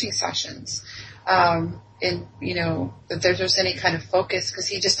our coaching sessions, that there's any kind of focus, because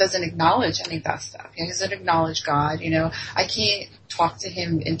he just doesn't acknowledge any of that stuff. He doesn't acknowledge God. I can't talk to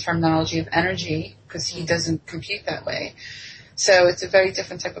him in terminology of energy because he doesn't compute that way. So it's a very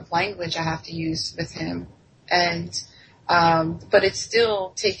different type of language I have to use with him. And, but it's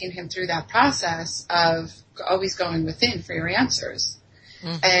still taking him through that process of always going within for your answers.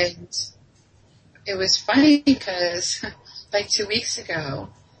 Mm-hmm. And it was funny because 2 weeks ago,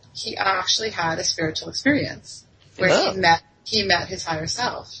 he actually had a spiritual experience where he met his higher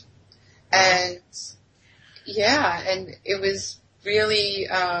self. And and it was really,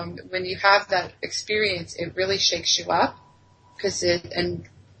 when you have that experience, it really shakes you up, and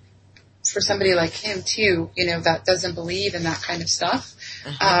for somebody like him too, that doesn't believe in that kind of stuff,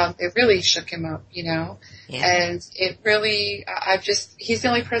 it really shook him up, and it really, he's the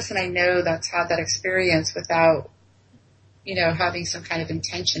only person I know that's had that experience without, having some kind of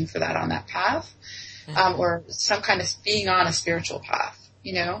intention for that on that path, or some kind of being on a spiritual path,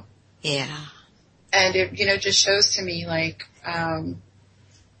 Yeah. And it, just shows to me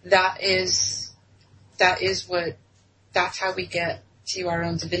that's how we get to our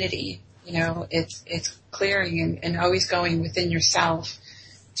own divinity. It's clearing and always going within yourself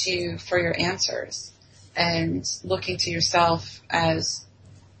for your answers, and looking to yourself as,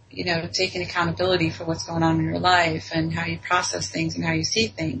 taking accountability for what's going on in your life and how you process things and how you see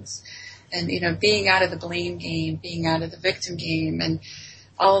things, and, being out of the blame game, being out of the victim game and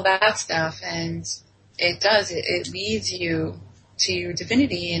all of that stuff. And it leads you to your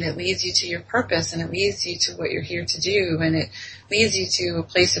divinity, and it leads you to your purpose, and it leads you to what you're here to do, and it leads you to a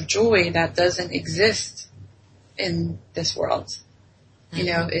place of joy that doesn't exist in this world.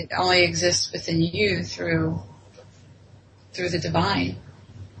 Mm-hmm. It only exists within you through the divine.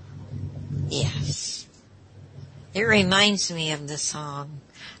 Yes. It reminds me of the song,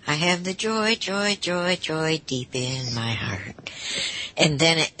 I have the joy, joy, joy, joy deep in my heart. And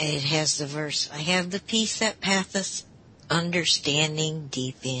then it has the verse, I have the peace that passeth understanding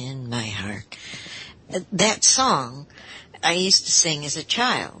deep in my heart. That song I used to sing as a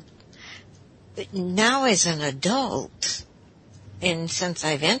child. But now as an adult, and since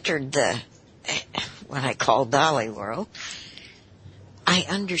I've entered what I call Dollyworld, I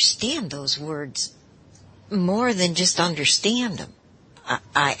understand those words more than just understand them.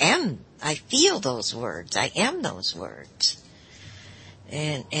 I feel those words. I am those words.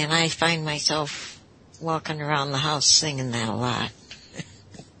 And I find myself walking around the house singing that a lot.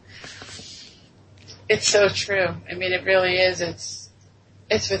 It's so true. I mean, it really is.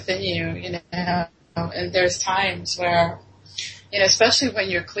 It's within you, you know. And there's times where, you know, especially when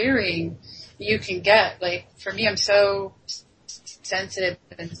you're clearing, you can get, like, for me, I'm so sensitive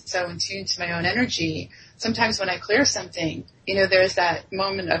and so in tune to my own energy. Sometimes when I clear something, you know, there's that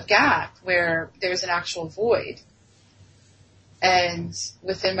moment of gap where there's an actual void and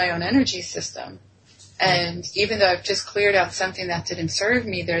within my own energy system. And even though I've just cleared out something that didn't serve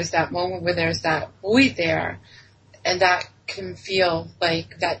me, there's that moment where there's that void there, and that can feel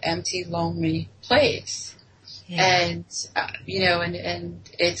like that empty, lonely place. Yeah. And, you know, and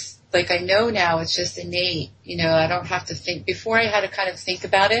it's like I know now it's just innate, you know, I don't have to think. Before I had to kind of think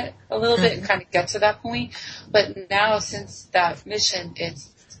about it a little bit and kind of get to that point. But now since that mission,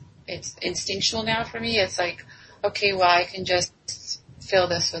 it's instinctual now for me. It's like, okay, well, I can just fill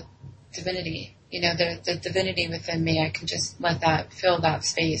this with divinity. You know, the divinity within me, I can just let that fill that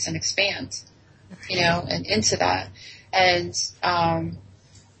space and expand, you know, and into that. And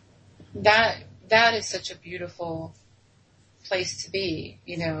that is such a beautiful place to be,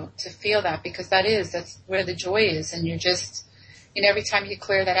 you know, to feel that, because that's where the joy is. And you're just, you know, every time you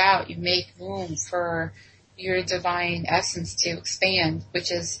clear that out, you make room for your divine essence to expand, which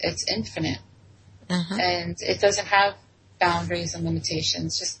is, it's infinite. Uh-huh. And it doesn't have boundaries and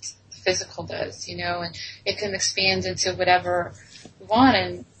limitations, just physical does, you know, and it can expand into whatever you want,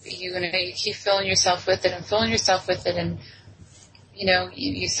 and you keep filling yourself with it and filling yourself with it, and, you know,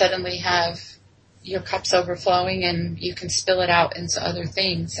 you suddenly have your cups overflowing and you can spill it out into other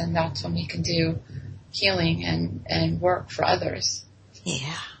things, and that's when we can do healing and work for others.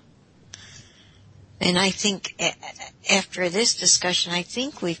 Yeah. And I think after this discussion, I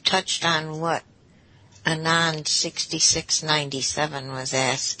think we've touched on what Anand 6697 was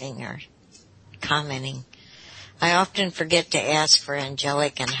asking or commenting. I often forget to ask for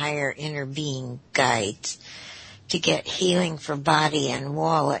angelic and higher inner being guides to get healing for body and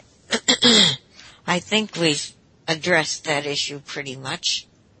wallet. I think we've addressed that issue pretty much.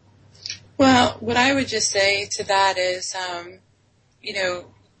 Well, what I would just say to that is, you know,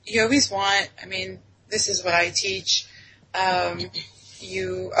 you always want, I mean, this is what I teach,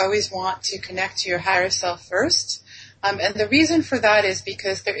 you always want to connect to your higher self first. And the reason for that is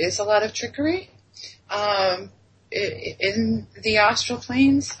because there is a lot of trickery in the astral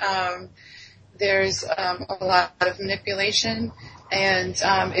planes. There's a lot of manipulation. And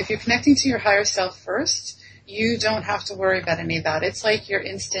if you're connecting to your higher self first, you don't have to worry about any of that. It's like your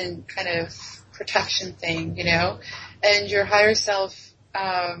instant kind of protection thing, you know. And your higher self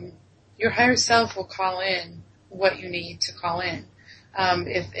will call in what you need to call in.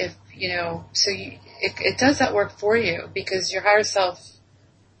 If you know, so it does that work for you, because your higher self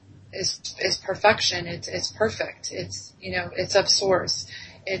is perfection. It's perfect. It's, you know, it's of source.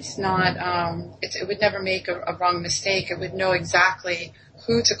 It's not, it would never make a wrong mistake. It would know exactly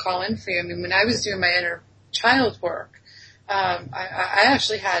who to call in for you. I mean, when I was doing my inner child work, I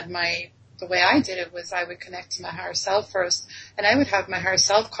actually had the way I did it was I would connect to my higher self first, and I would have my higher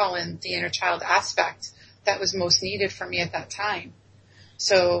self call in the inner child aspect that was most needed for me at that time.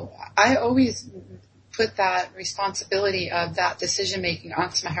 So I always put that responsibility of that decision making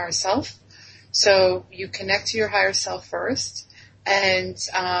onto my higher self. So you connect to your higher self first, and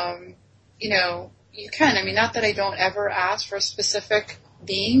you know, you can. I mean, not that I don't ever ask for a specific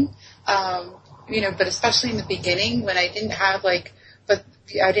being, you know, but especially in the beginning when I didn't have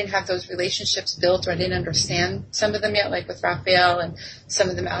I didn't have those relationships built, or I didn't understand some of them yet, like with Raphael and some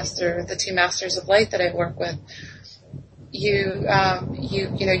of the two masters of light that I work with. You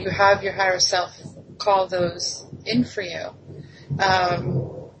know, you have your higher self call those in for you.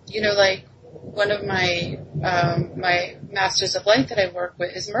 You know, like one of my masters of light that I work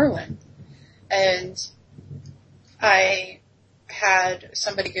with is Merlin. And I had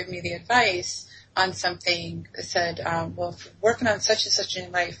somebody give me the advice on something that said, well, if you're working on such and such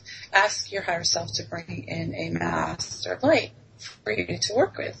in life, ask your higher self to bring in a master of light for you to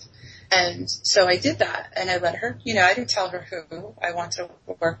work with. And so I did that, and I let her, I didn't tell her who I wanted to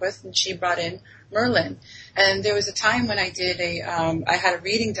work with, and she brought in Merlin. And there was a time when I did I had a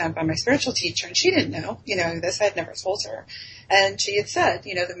reading done by my spiritual teacher, and she didn't know, this I had never told her. And she had said,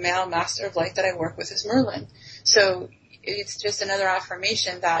 the male master of light that I work with is Merlin. So it's just another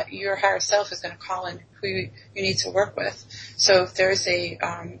affirmation that your higher self is going to call in who you need to work with. So if there's any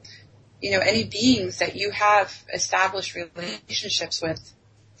beings that you have established relationships with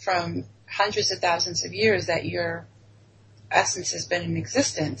from hundreds of thousands of years that your essence has been in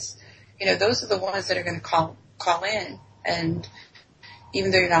existence, those are the ones that are going to call in. And even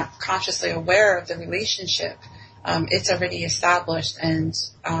though you're not consciously aware of the relationship, it's already established, and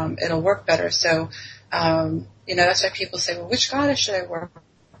it'll work better. So, that's why people say, well, which goddess should I work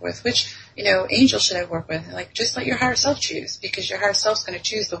with? Which, angel should I work with? And just let your higher self choose, because your higher self's going to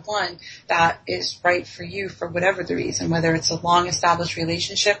choose the one that is right for you for whatever the reason, whether it's a long established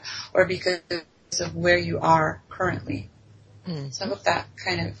relationship or because of where you are currently. Mm-hmm. So I hope that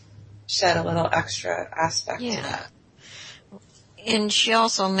kind of shed a little extra aspect to that. And she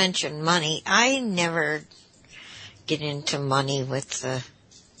also mentioned money. I never get into money with the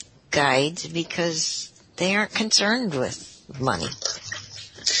guides because they aren't concerned with money.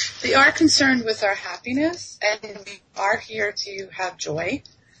 They are concerned with our happiness, and we are here to have joy.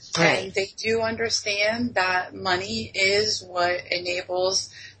 Right. And they do understand that money is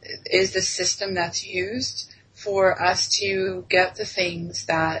is the system that's used for us to get the things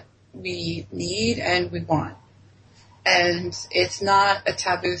that we need and we want. And it's not a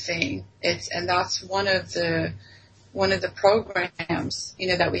taboo thing. And that's one of the programs,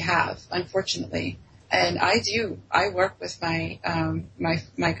 that we have, unfortunately. And I work with my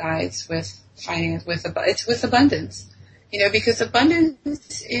guides with finance, it's with abundance, because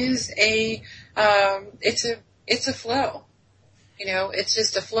abundance is it's a flow, it's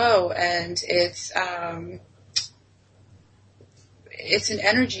just a flow, and it's an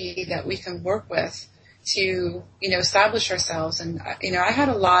energy that we can work with to, establish ourselves. And, I had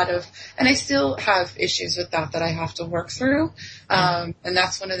a lot of, and I still have issues with that I have to work through. And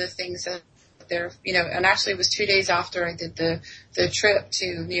that's one of the things that and actually it was 2 days after I did the trip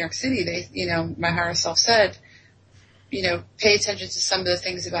to New York City, my higher self said, pay attention to some of the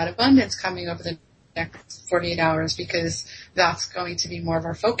things about abundance coming over the next 48 hours, because that's going to be more of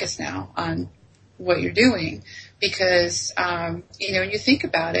our focus now on what you're doing. Because, when you think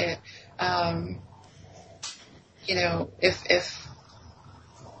about it, I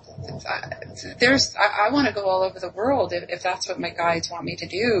want to go all over the world if that's what my guides want me to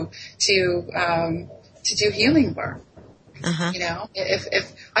do healing work. Uh-huh.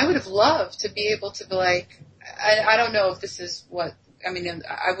 If I would have loved to be able to be like, I don't know if this is what, I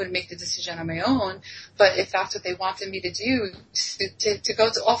wouldn't make the decision on my own, but if that's what they wanted me to do, to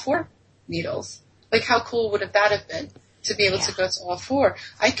go to all 4 needles, like how cool would that have been to be able to go to all 4?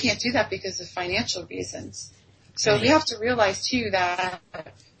 I can't do that because of financial reasons. So we have to realize too that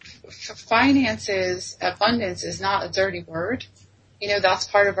finances, abundance is not a dirty word. That's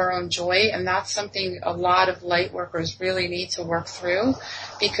part of our own joy, and that's something a lot of light workers really need to work through,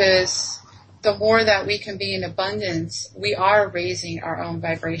 because the more that we can be in abundance, we are raising our own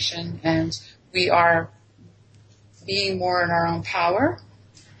vibration, and we are being more in our own power,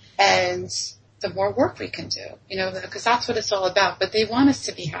 and the more work we can do, because that's what it's all about. But they want us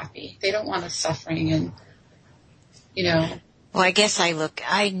to be happy. They don't want us suffering and, Well, I guess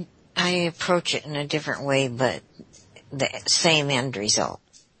I approach it in a different way, but the same end result.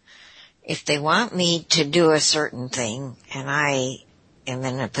 If they want me to do a certain thing and I am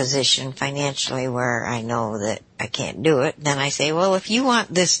in a position financially where I know that I can't do it, then I say, well, if you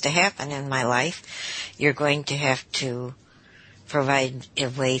want this to happen in my life, you're going to have to provide a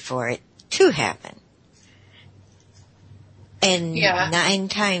way for it to happen. And 9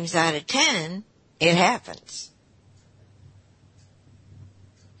 times out of 10, it happens.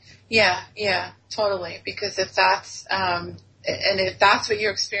 Yeah, totally. Because if that's, and if that's what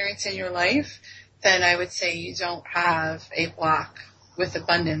you're experiencing in your life, then I would say you don't have a block with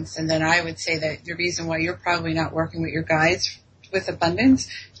abundance. And then I would say that the reason why you're probably not working with your guides with abundance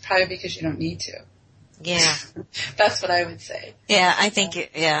is probably because you don't need to. Yeah. That's what I would say. Yeah, I think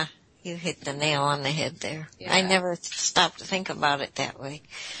you hit the nail on the head there. Yeah. I never stopped to think about it that way.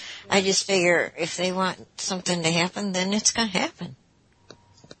 I just figure if they want something to happen, then it's going to happen.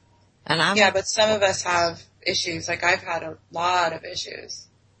 But some of us have issues. Like I've had a lot of issues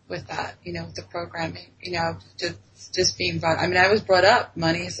with that, with the programming, just being brought. I was brought up,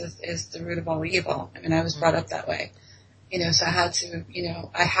 money is the root of all evil. I was brought up that way, so I had to,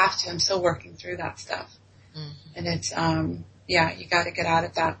 I'm still working through that stuff. Mm-hmm. And yeah, you got to get out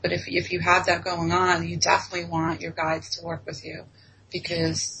of that. But if you have that going on, you definitely want your guides to work with you,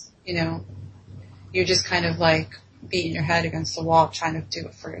 because, you know, you're just kind of like beating your head against the wall trying to do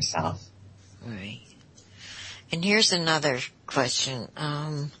it for yourself. Right. And here's another question.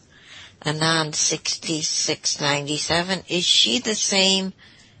 Anon 6697, is she the same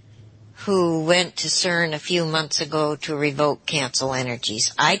who went to CERN a few months ago to revoke cancel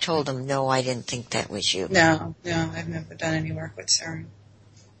energies? I told him no, I didn't think that was you. No, I've never done any work with CERN.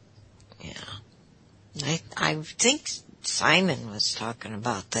 Yeah. I think Simon was talking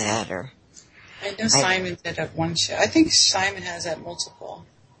about that, or... I know Simon did at one show. I think Simon has at multiple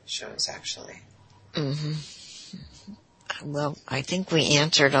shows, actually. Mm-hmm. Well, I think we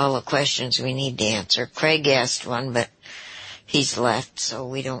answered all the questions we need to answer. Craig asked one, but he's left, so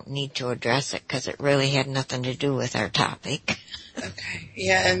we don't need to address it because it really had nothing to do with our topic. Okay.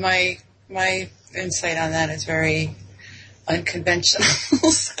 Yeah, and my insight on that is very unconventional,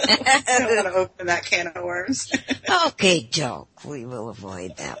 so I don't want to open that can of worms. Okay, joke. We will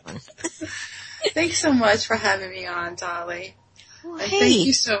avoid that one. Thanks so much for having me on, Dolly. Well, and hey. Thank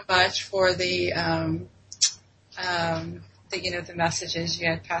you so much for the the messages you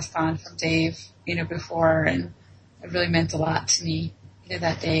had passed on from Dave, before, and it really meant a lot to me,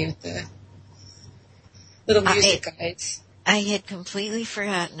 that day with the little music guides. I had completely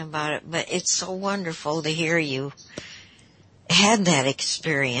forgotten about it, but it's so wonderful to hear you had that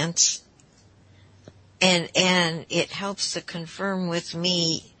experience, and it helps to confirm with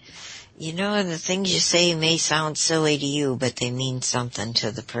me, the things you say may sound silly to you, but they mean something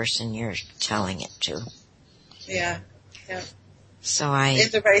to the person you're telling it to. Yeah. So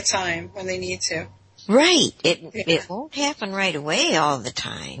at the right time when they need to. Right. It won't happen right away all the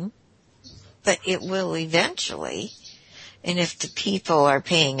time, but it will eventually. And if the people are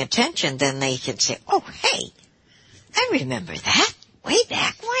paying attention, then they can say, "Oh, hey, I remember that way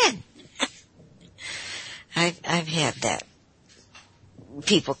back when." I've had that.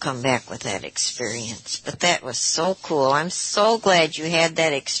 People come back with that experience, but that was so cool. I'm so glad you had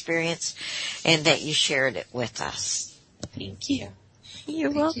that experience and that you shared it with us. Thank you.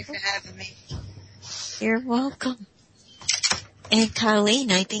 You're welcome. Thank you for having me. You're welcome. And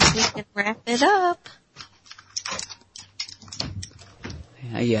Colleen, I think we can wrap it up.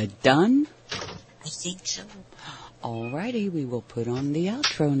 Are you done? I think so. Alrighty, we will put on the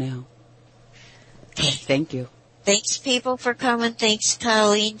outro now. Okay. Thank you. Thanks, people, for coming. Thanks,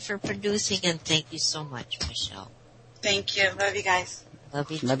 Colleen, for producing, and thank you so much, Michelle. Thank you. Love you guys.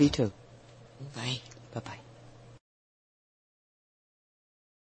 Love you too. Love you too. Bye. Bye-bye.